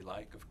I really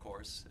like, of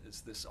course,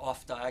 is this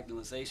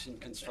off-diagonalization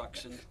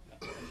construction.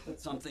 Put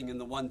something in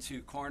the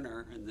 1-2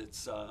 corner, and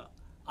it's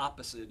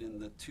opposite in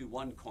the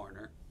 2-1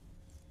 corner.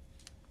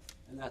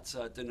 And that's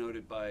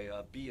denoted by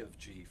B of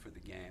G for the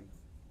game.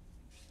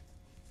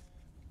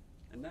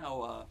 And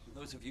now, for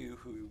those of you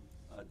who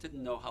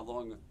didn't know how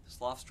long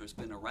Slofstra's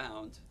been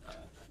around,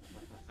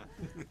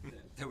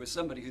 there was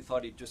somebody who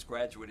thought he'd just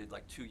graduated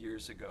like 2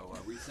 years ago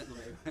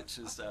recently, which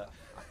is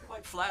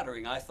quite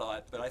flattering, I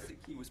thought, but I think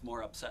he was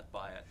more upset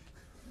by it.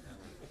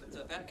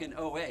 But back in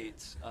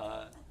 2008,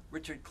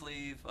 Richard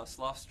Cleve,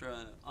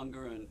 Slofstra,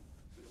 Unger, and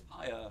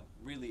Paya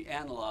really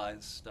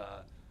analyzed,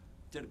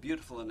 did a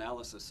beautiful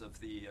analysis of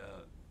the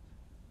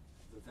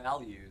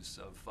values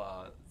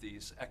of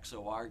these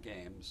XOR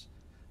games,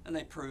 and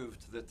they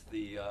proved that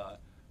the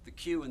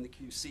Q and the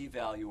QC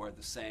value are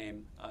the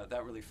same.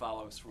 That really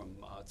follows from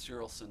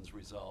Tsurelson's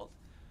result.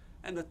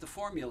 And that the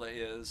formula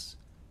is,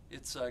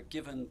 it's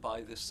given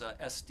by this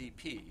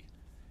SDP.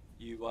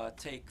 You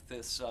take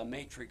this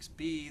matrix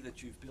B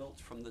that you've built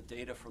from the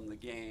data from the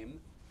game,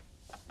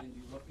 and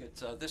you look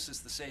at, this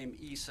is the same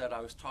E set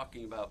I was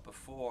talking about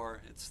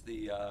before. It's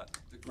the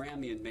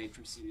Gramian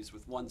matrices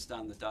with ones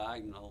down the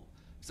diagonal,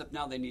 except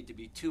now they need to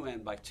be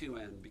 2n by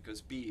 2n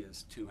because B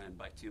is 2n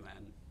by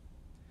 2n.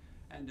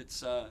 And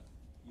it's,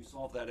 you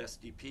solve that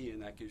SDP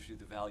and that gives you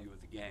the value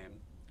of the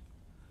game.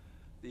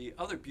 The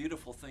other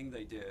beautiful thing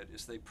they did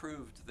is they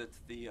proved that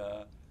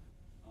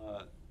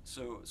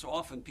so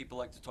often people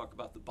like to talk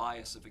about the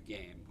bias of a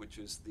game, which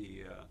is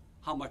the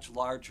how much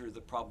larger the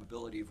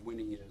probability of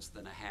winning is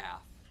than a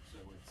half. So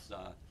it's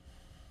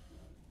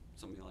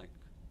something like,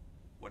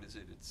 what is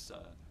it? It's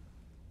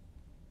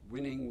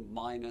winning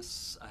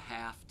minus a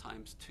half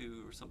times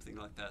 2 or something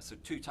like that. So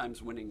 2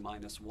 times winning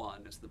minus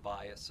 1 is the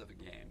bias of a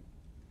game.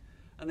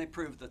 And they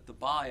proved that the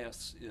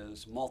bias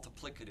is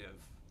multiplicative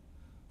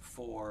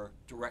for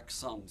direct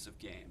sums of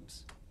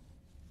games.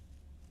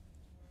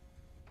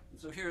 And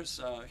so here's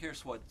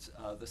what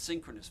the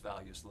synchronous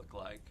values look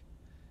like.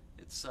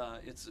 It's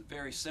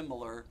very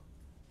similar,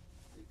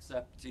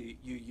 except you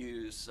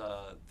use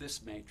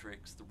this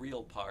matrix, the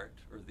real part,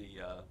 or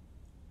the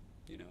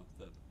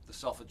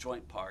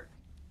self-adjoint part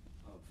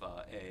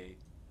of A,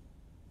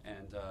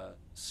 and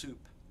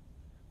soup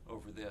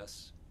over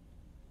this.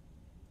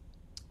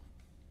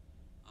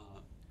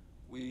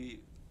 We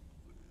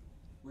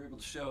were able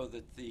to show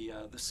that the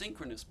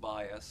synchronous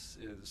bias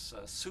is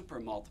super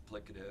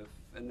multiplicative,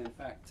 and in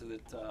fact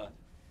that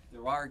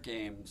there are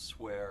games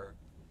where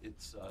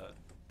it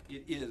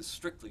is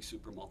strictly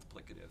super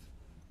multiplicative.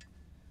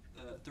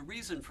 The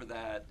reason for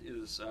that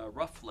is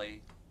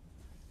roughly,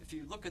 if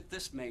you look at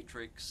this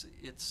matrix,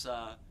 it's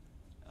a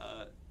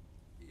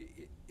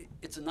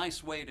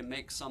nice way to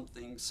make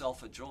something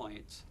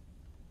self-adjoint.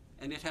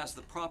 And it has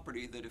the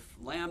property that if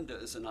lambda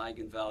is an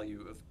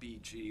eigenvalue of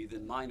BG,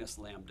 then minus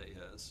lambda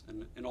is,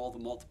 and all the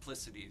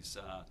multiplicities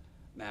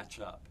match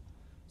up.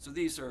 So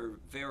these are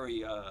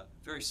very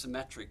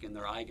symmetric in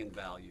their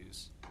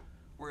eigenvalues.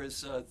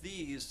 Whereas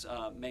these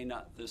may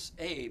not, this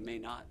A may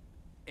not,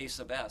 A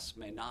sub S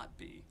may not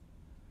be.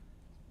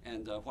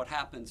 And what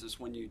happens is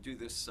when you do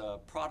this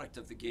product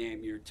of the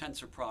game, you're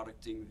tensor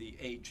producting the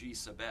AG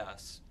sub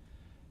S.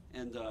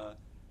 And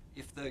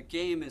if the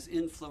game is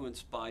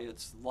influenced by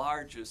its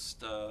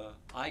largest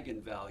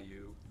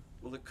eigenvalue,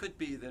 well, it could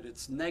be that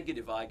its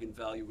negative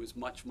eigenvalue is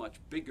much, much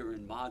bigger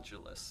in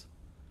modulus.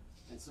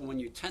 And so when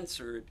you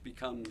tensor, it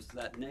becomes,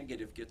 that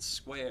negative gets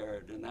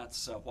squared, and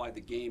that's why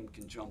the game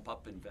can jump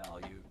up in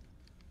value.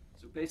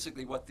 So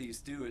basically what these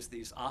do is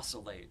these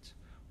oscillate.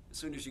 As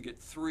soon as you get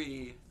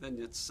 3, then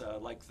it's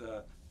like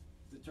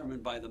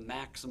determined by the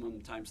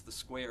maximum times the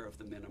square of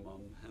the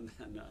minimum, and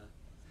then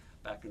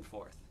back and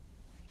forth.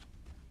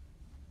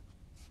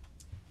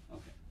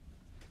 Okay.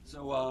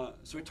 So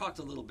we talked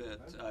a little bit.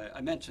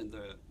 I mentioned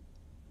the.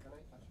 Can I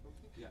ask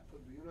something? Yeah. So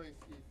do you know if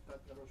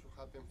that can also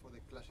happen for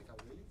the classical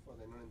value, for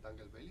the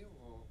non-entangled value,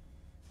 or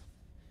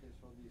there's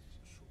all this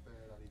super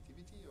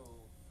additivity,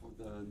 or For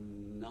the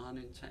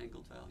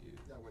non-entangled value.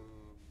 yeah, when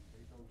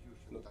they don't use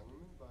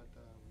entanglement, but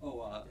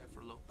Yeah,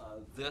 for low.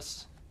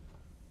 This.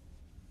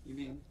 You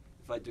mean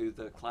if I do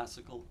the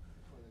classical?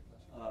 for the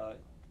classical.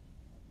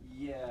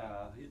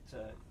 Yeah,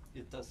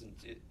 it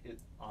doesn't. It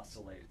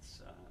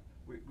oscillates.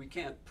 We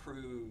can't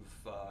prove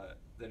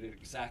that it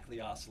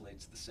exactly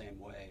oscillates the same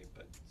way,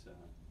 but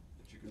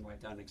you can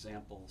write down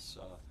examples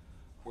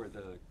where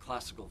the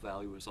classical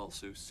value is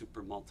also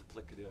super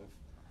multiplicative.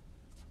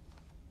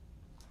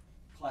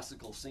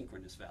 Classical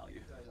synchronous value,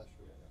 Yeah, yeah,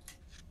 sure, yeah.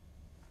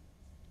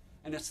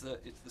 and it's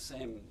the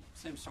same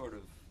sort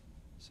of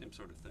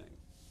thing.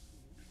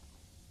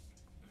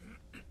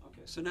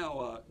 Okay, so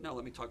now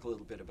let me talk a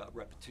little bit about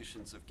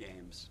repetitions of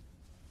games.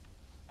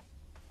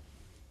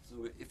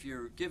 So if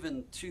you're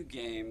given 2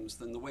 games,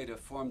 then the way to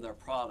form their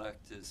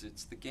product is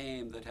it's the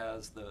game that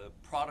has the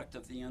product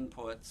of the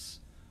inputs,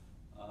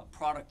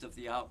 product of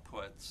the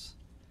outputs,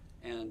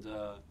 and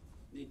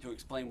need to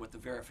explain what the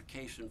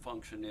verification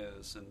function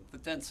is, and the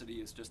density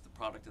is just the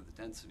product of the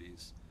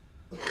densities.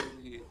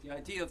 The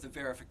idea of the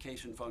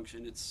verification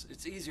function,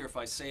 it's easier if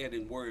I say it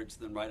in words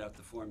than write out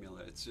the formula.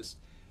 It's just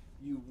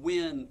you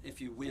win if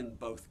you win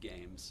both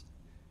games,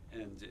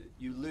 and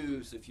you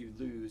lose if you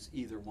lose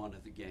either one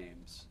of the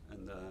games.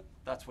 And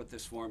that's what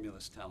this formula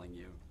is telling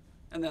you.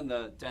 And then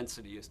the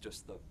density is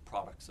just the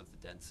products of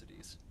the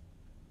densities.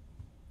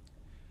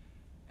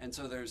 And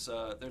so there's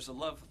a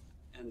love,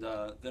 and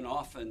then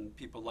often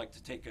people like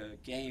to take a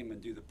game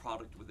and do the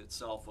product with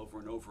itself over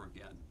and over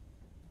again.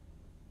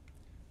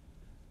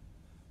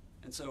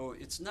 And so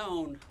it's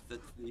known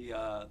that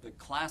the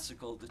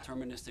classical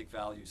deterministic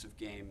values of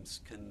games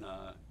can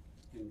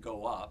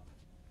go up.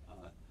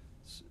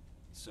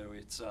 So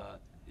it's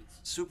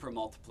super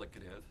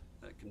multiplicative.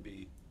 That can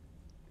be,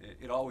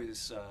 it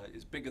always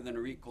is bigger than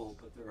or equal,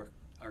 but there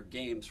are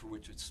games for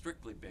which it's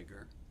strictly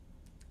bigger.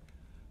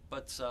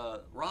 But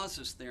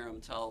Raz's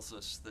theorem tells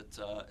us that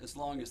as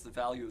long as the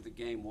value of the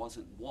game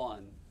wasn't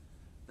 1,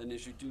 then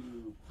as you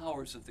do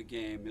powers of the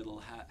game,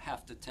 it'll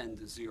have to tend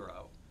to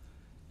 0.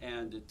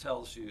 And it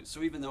tells you,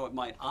 so even though it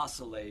might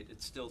oscillate,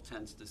 it still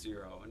tends to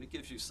 0. And it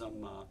gives you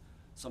some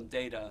some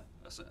data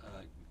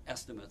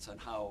estimates on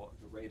how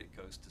the rate it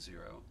goes to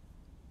 0.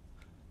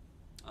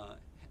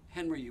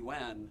 Henry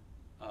Yuen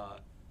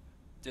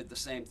did the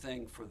same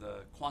thing for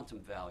the quantum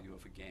value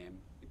of a game.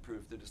 He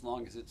proved that as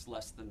long as it's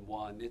less than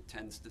 1, it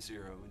tends to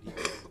 0, and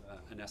he gave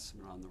an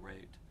estimate on the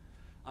rate.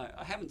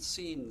 I haven't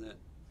seen the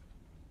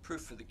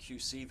proof for the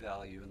QC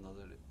value in the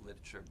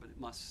literature, but it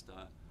must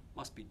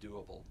be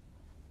doable.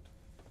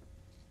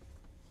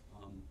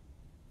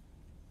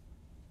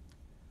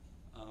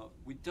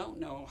 We don't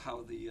know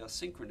how the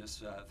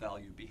synchronous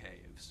value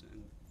behaves.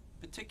 In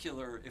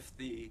particular, if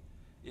the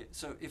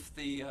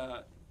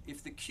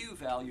Q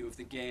value of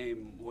the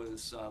game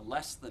was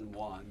less than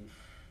 1,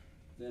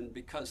 then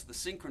because the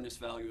synchronous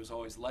value is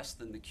always less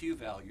than the Q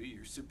value,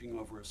 you're souping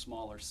over a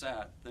smaller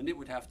set, then it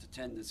would have to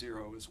tend to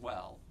 0 as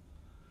well.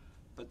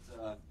 But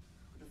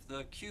if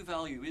the Q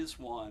value is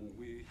 1,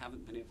 we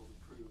haven't been able to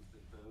prove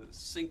that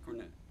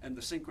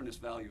the synchronous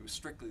value is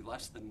strictly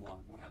less than 1.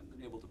 We haven't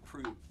been able to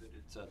prove that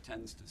it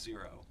tends to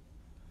 0.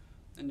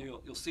 And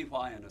you'll see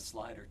why in a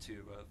slide or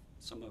two.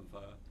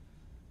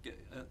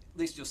 At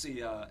least you'll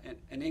see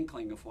an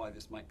inkling of why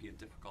this might be a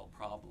difficult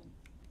problem.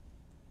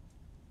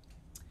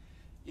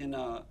 In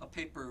a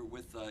paper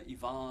with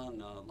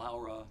Yvonne,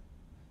 Laura,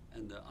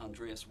 and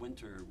Andreas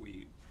Winter,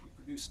 we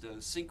produced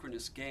a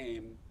synchronous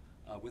game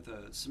with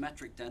a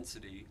symmetric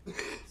density.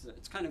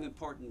 It's kind of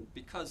important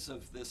because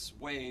of this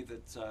way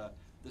that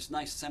this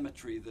nice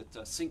symmetry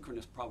that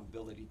synchronous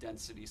probability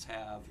densities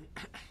have.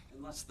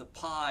 Unless the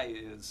pi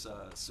is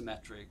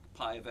symmetric,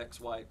 pi of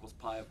xy equals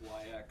pi of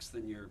yx,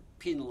 then you're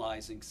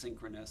penalizing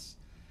synchronous.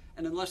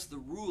 And unless the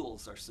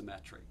rules are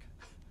symmetric,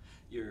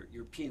 you're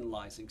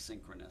penalizing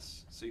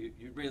synchronous. So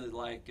you'd really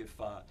like if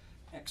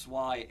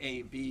xy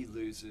AB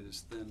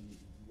loses, then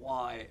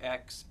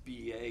yx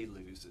BA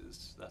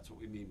loses. That's what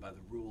we mean by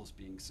the rules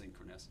being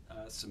synchronous,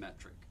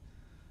 symmetric.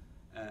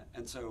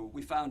 And so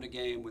we found a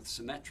game with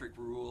symmetric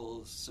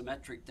rules,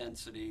 symmetric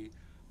density,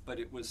 but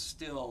it was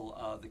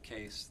still the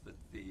case that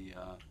the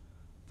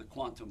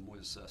quantum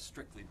was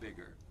strictly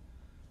bigger.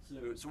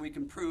 So we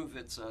can prove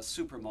it's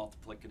super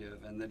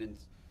multiplicative, and that in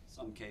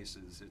some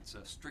cases it's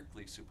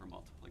strictly super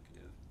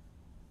multiplicative.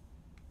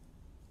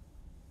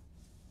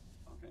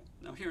 Okay.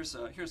 Now here's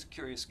a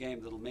curious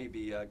game that'll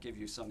maybe give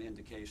you some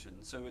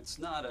indication. So it's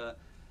not a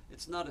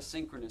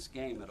synchronous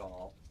game at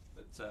all.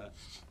 But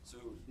so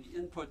the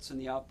inputs and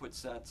the output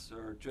sets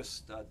are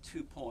just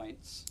 2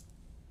 points.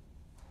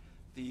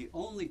 The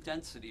only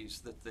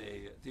densities that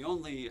the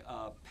only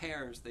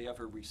pairs they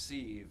ever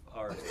receive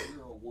are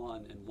 0,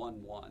 1, and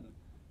 1, 1.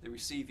 They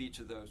receive each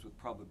of those with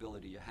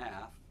probability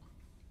 1/2.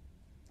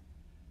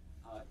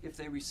 If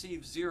they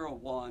receive 0,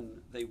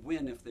 1, they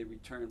win if they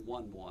return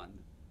 1,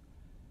 1.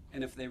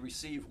 And if they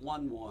receive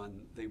 1,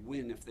 1, they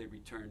win if they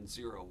return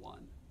 0,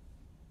 1.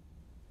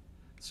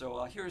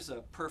 So here's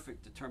a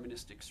perfect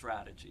deterministic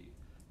strategy.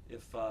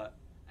 If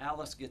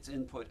Alice gets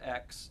input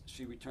x,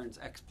 she returns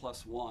x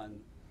plus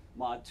 1,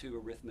 mod 2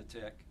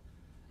 arithmetic,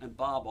 and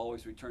Bob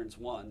always returns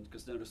 1,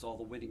 because notice all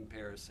the winning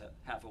pairs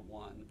have a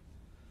 1.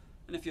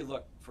 And if you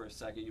look for a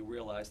second, you'll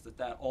realize that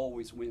that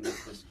always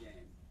wins this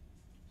game.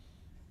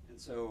 And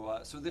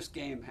so, so this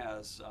game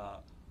has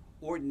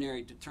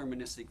ordinary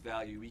deterministic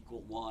value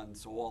equal 1,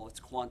 so all its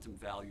quantum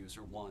values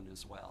are 1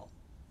 as well.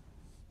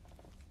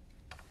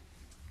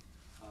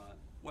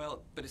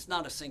 Well, but it's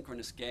not a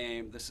synchronous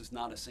game. This is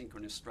not a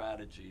synchronous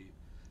strategy.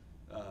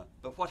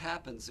 But what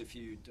happens if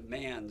you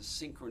demand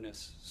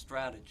synchronous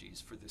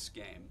strategies for this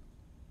game?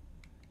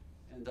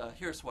 And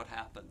here's what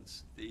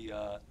happens.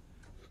 The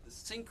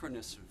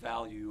synchronous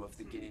value of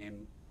the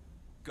game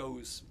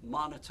goes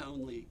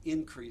monotonely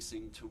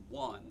increasing to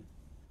 1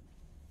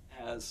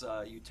 as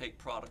you take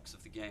products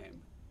of the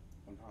game.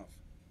 1/2.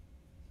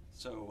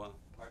 So,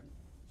 pardon?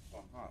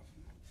 1/2.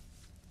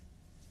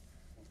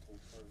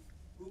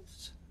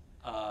 Oops.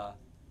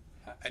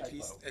 At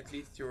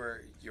least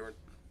your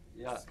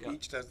Yeah,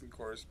 speech doesn't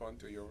correspond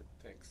to your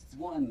text.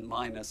 1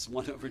 minus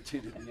 1/2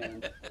 to the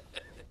end.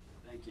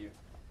 Thank you.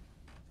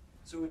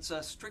 So it's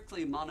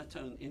strictly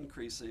monotone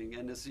increasing,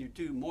 and as you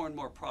do more and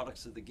more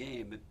products of the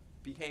game, it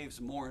behaves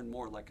more and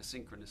more like a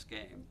synchronous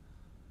game.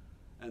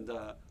 And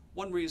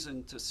one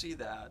reason to see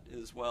that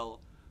is, well,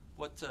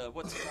 what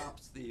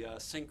stops the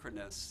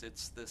synchronous?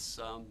 It's this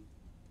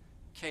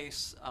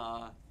case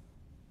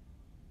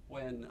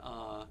when,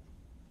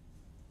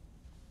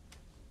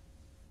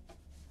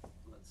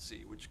 let's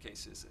see, which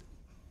case is it?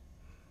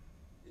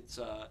 It's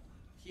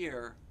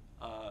here,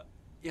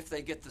 if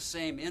they get the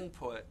same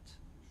input,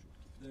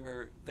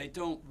 they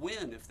don't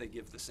win if they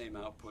give the same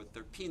output,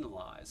 they're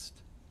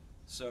penalized.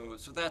 So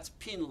that's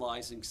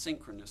penalizing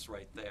synchronous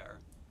right there.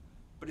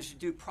 But as you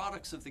do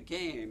products of the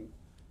game,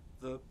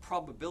 the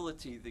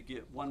probability they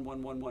get 1,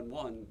 1, 1, 1,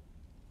 1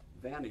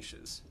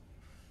 vanishes.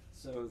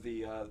 So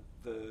the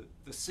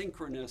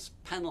synchronous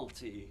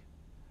penalty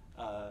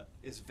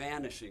is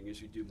vanishing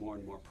as you do more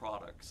and more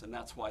products, and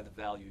that's why the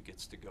value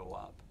gets to go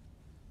up.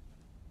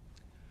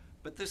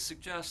 But this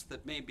suggests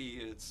that maybe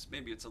it's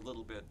a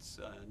little bit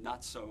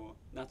not so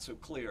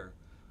clear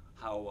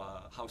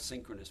how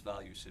synchronous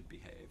values should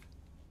behave.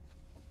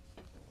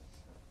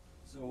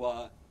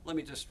 So let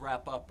me just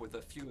wrap up with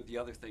a few of the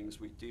other things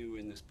we do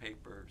in this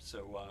paper.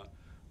 So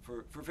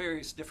for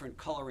various different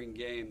coloring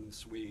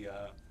games,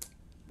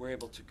 we're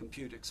able to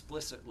compute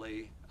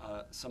explicitly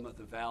some of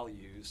the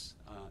values.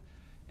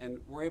 And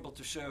we're able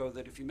to show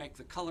that if you make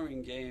the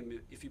coloring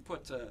game, if you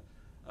put a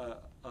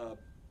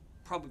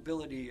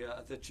probability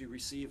that you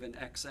receive an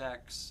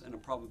XX and a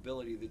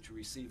probability that you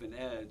receive an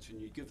edge, and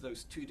you give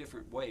those two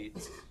different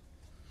weights,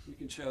 you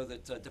can show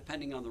that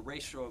depending on the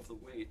ratio of the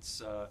weights,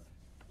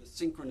 the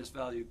synchronous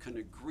value can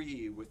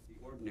agree with the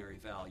ordinary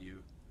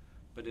value.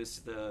 But as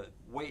the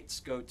weights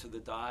go to the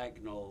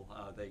diagonal,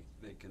 they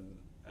can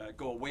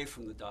go away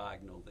from the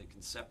diagonal, they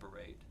can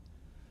separate.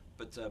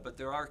 But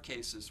there are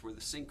cases where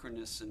the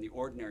synchronous and the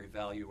ordinary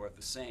value are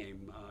the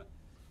same.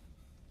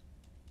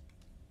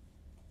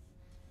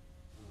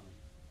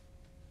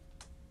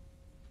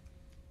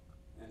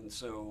 And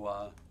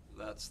so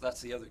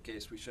that's the other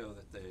case. We show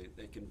that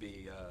they can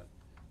be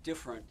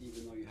different,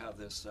 even though you have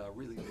this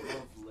really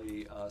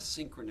lovely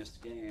synchronous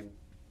game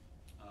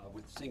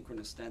with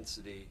synchronous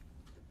density.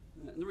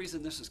 And the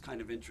reason this is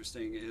kind of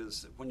interesting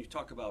is that when you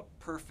talk about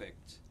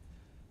perfect,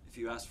 if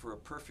you ask for a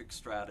perfect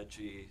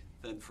strategy,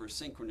 then for a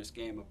synchronous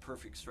game, a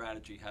perfect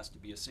strategy has to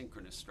be a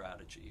synchronous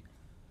strategy.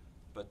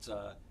 But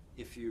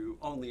if you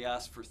only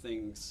ask for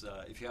things,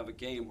 if you have a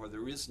game where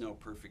there is no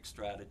perfect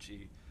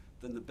strategy,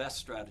 then the best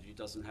strategy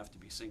doesn't have to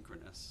be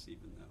synchronous,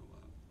 even though.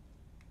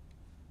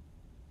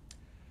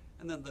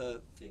 And then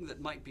the thing that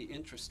might be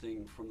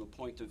interesting from the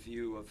point of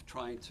view of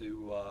trying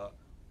to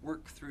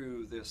work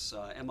through this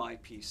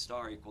MIP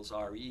star equals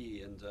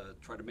RE and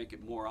try to make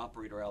it more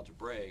operator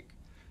algebraic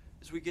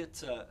is we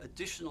get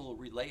additional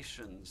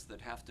relations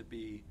that have to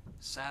be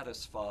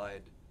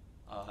satisfied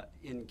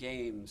in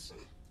games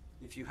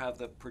if you have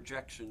the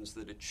projections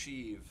that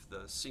achieve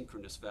the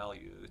synchronous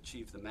value,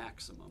 achieve the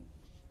maximum.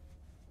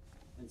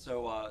 And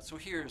so, so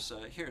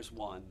here's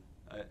one.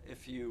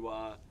 If you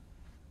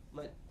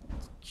let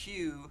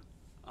Q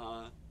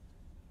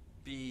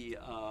be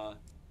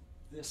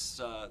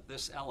this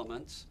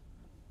element,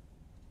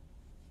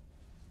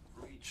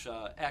 for each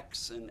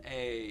x and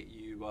a,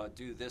 you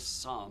do this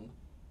sum,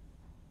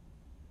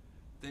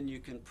 then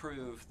you can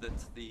prove that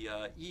the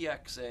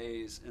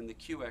EXAs and the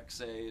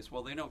QXAs,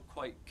 well, they don't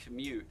quite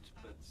commute,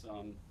 but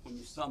when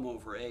you sum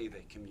over A,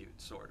 they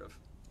commute, sort of.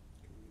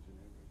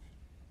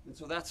 And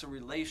so that's a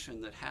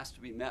relation that has to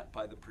be met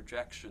by the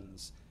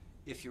projections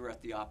if you're at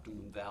the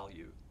optimum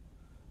value.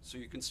 So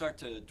you can start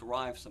to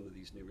derive some of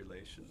these new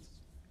relations.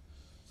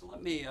 So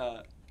let me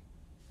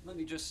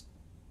just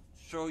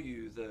show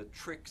you the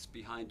tricks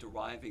behind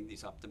deriving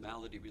these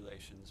optimality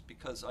relations,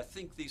 because I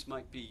think these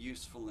might be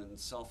useful in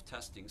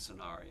self-testing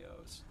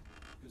scenarios.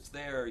 Because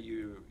there,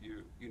 you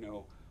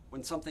know,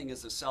 when something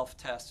is a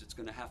self-test, it's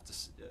going to have to,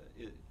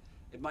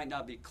 it might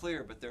not be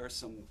clear, but there are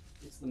some,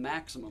 it's the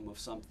maximum of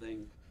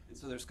something, and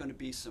so there's going to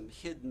be some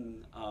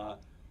hidden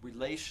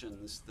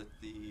relations that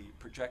the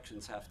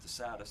projections have to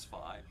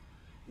satisfy.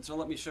 And so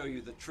let me show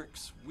you the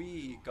tricks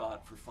we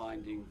got for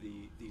finding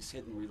these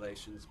hidden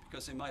relations,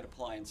 because they might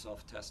apply in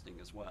self-testing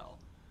as well.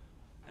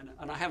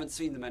 And I haven't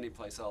seen them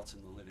anyplace else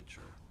in the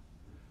literature.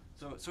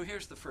 So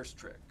here's the first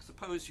trick.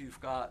 Suppose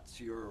you've got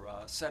your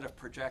set of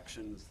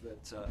projections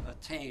that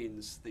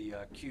attains the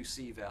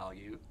QC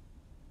value,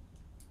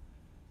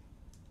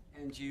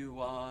 and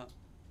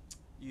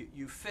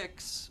you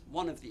fix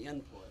one of the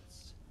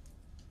inputs.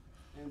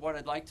 And what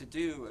I'd like to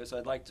do is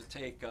I'd like to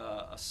take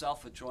a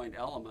self-adjoint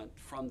element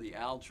from the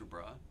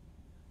algebra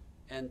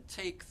and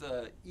take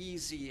the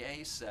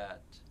EZA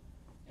set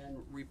and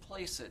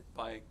replace it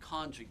by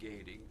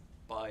conjugating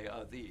by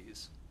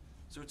these.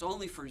 So it's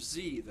only for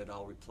Z that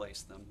I'll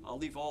replace them. I'll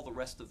leave all the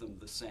rest of them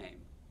the same.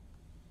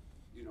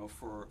 You know,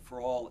 for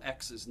all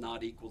X is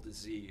not equal to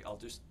Z, I'll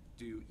just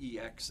do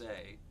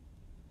EXA.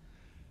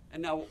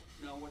 And now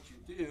what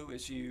you do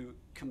is you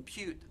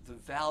compute the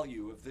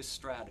value of this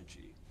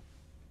strategy.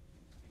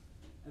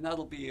 And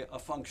that'll be a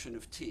function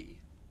of t.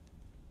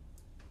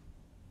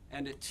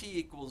 And at t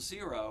equals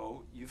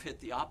 0, you've hit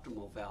the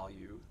optimal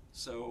value.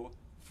 So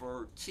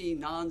for t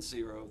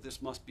non-zero, this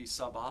must be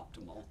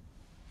suboptimal.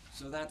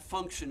 So that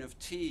function of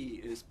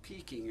t is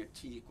peaking at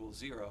t equals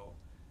 0.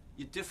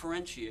 You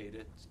differentiate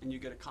it, and you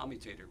get a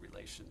commutator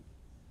relation.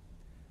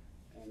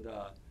 And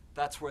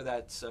that's where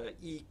that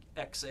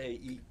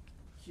EXA,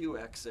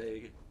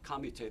 EQXA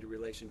commutator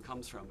relation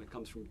comes from. It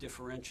comes from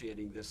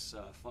differentiating this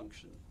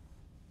function.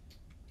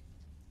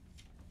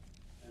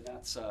 And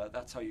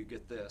that's how you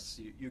get this.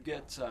 You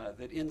get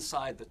that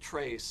inside the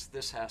trace,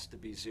 this has to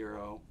be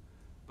 0.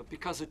 But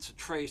because it's a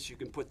trace, you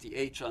can put the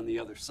h on the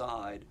other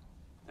side.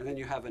 And then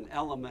you have an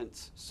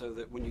element so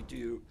that when you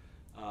do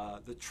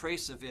the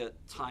trace of it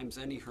times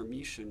any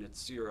Hermitian,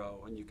 it's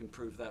 0. And you can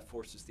prove that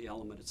forces the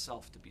element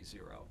itself to be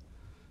 0.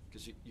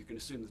 Because you can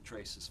assume the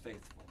trace is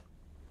faithful.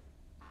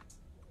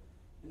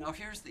 Now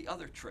here's the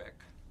other trick.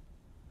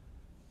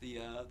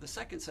 The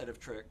second set of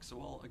tricks,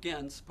 well,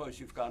 again,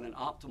 suppose you've got an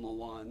optimal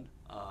one.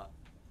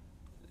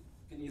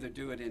 You can either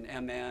do it in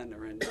MN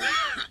or in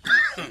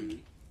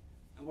QC.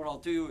 And what I'll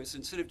do is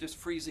instead of just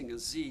freezing a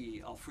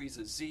Z, I'll freeze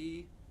a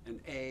Z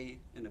an A,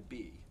 and a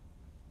B.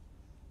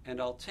 And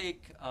I'll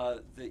take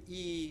the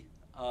E,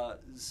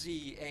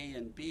 Z, A,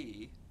 and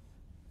B,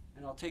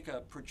 and I'll take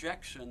a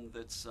projection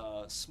that's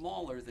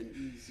smaller than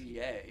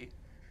EZA,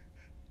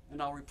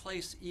 and I'll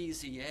replace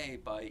EZA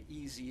by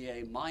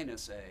EZA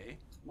minus A,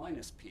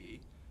 minus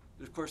P.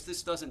 But of course,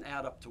 this doesn't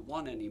add up to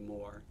 1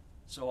 anymore,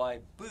 so I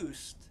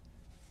boost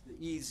the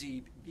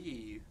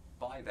EZB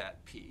by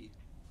that P.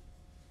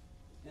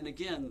 And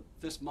again,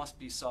 this must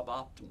be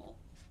suboptimal.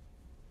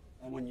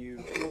 And when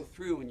you go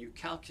through and you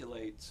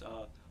calculate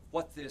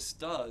what this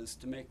does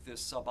to make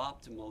this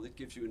suboptimal, it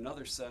gives you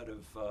another set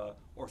of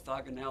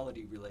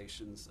orthogonality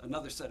relations,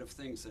 another set of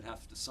things that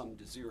have to sum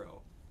to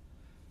 0.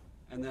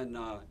 And then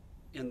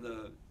in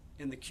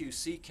the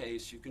QC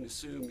case, you can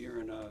assume you're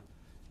in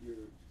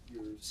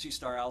your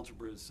C-star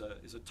algebra is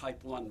a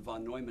type 1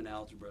 von Neumann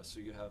algebra, so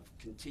you have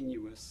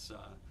continuous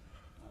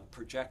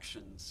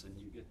projections, and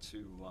you get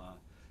to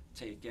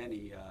take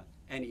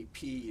any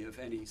P of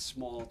any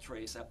small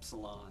trace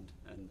epsilon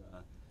and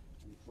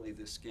play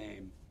this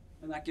game.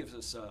 And that gives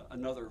us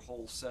another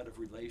whole set of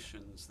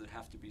relations that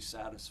have to be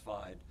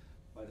satisfied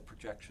by the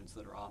projections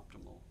that are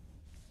optimal.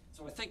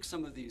 So I think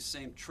some of these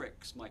same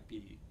tricks might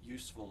be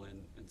useful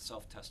in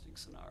self-testing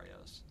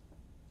scenarios.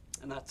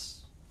 And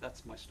that's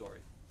my story.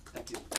 Thank you.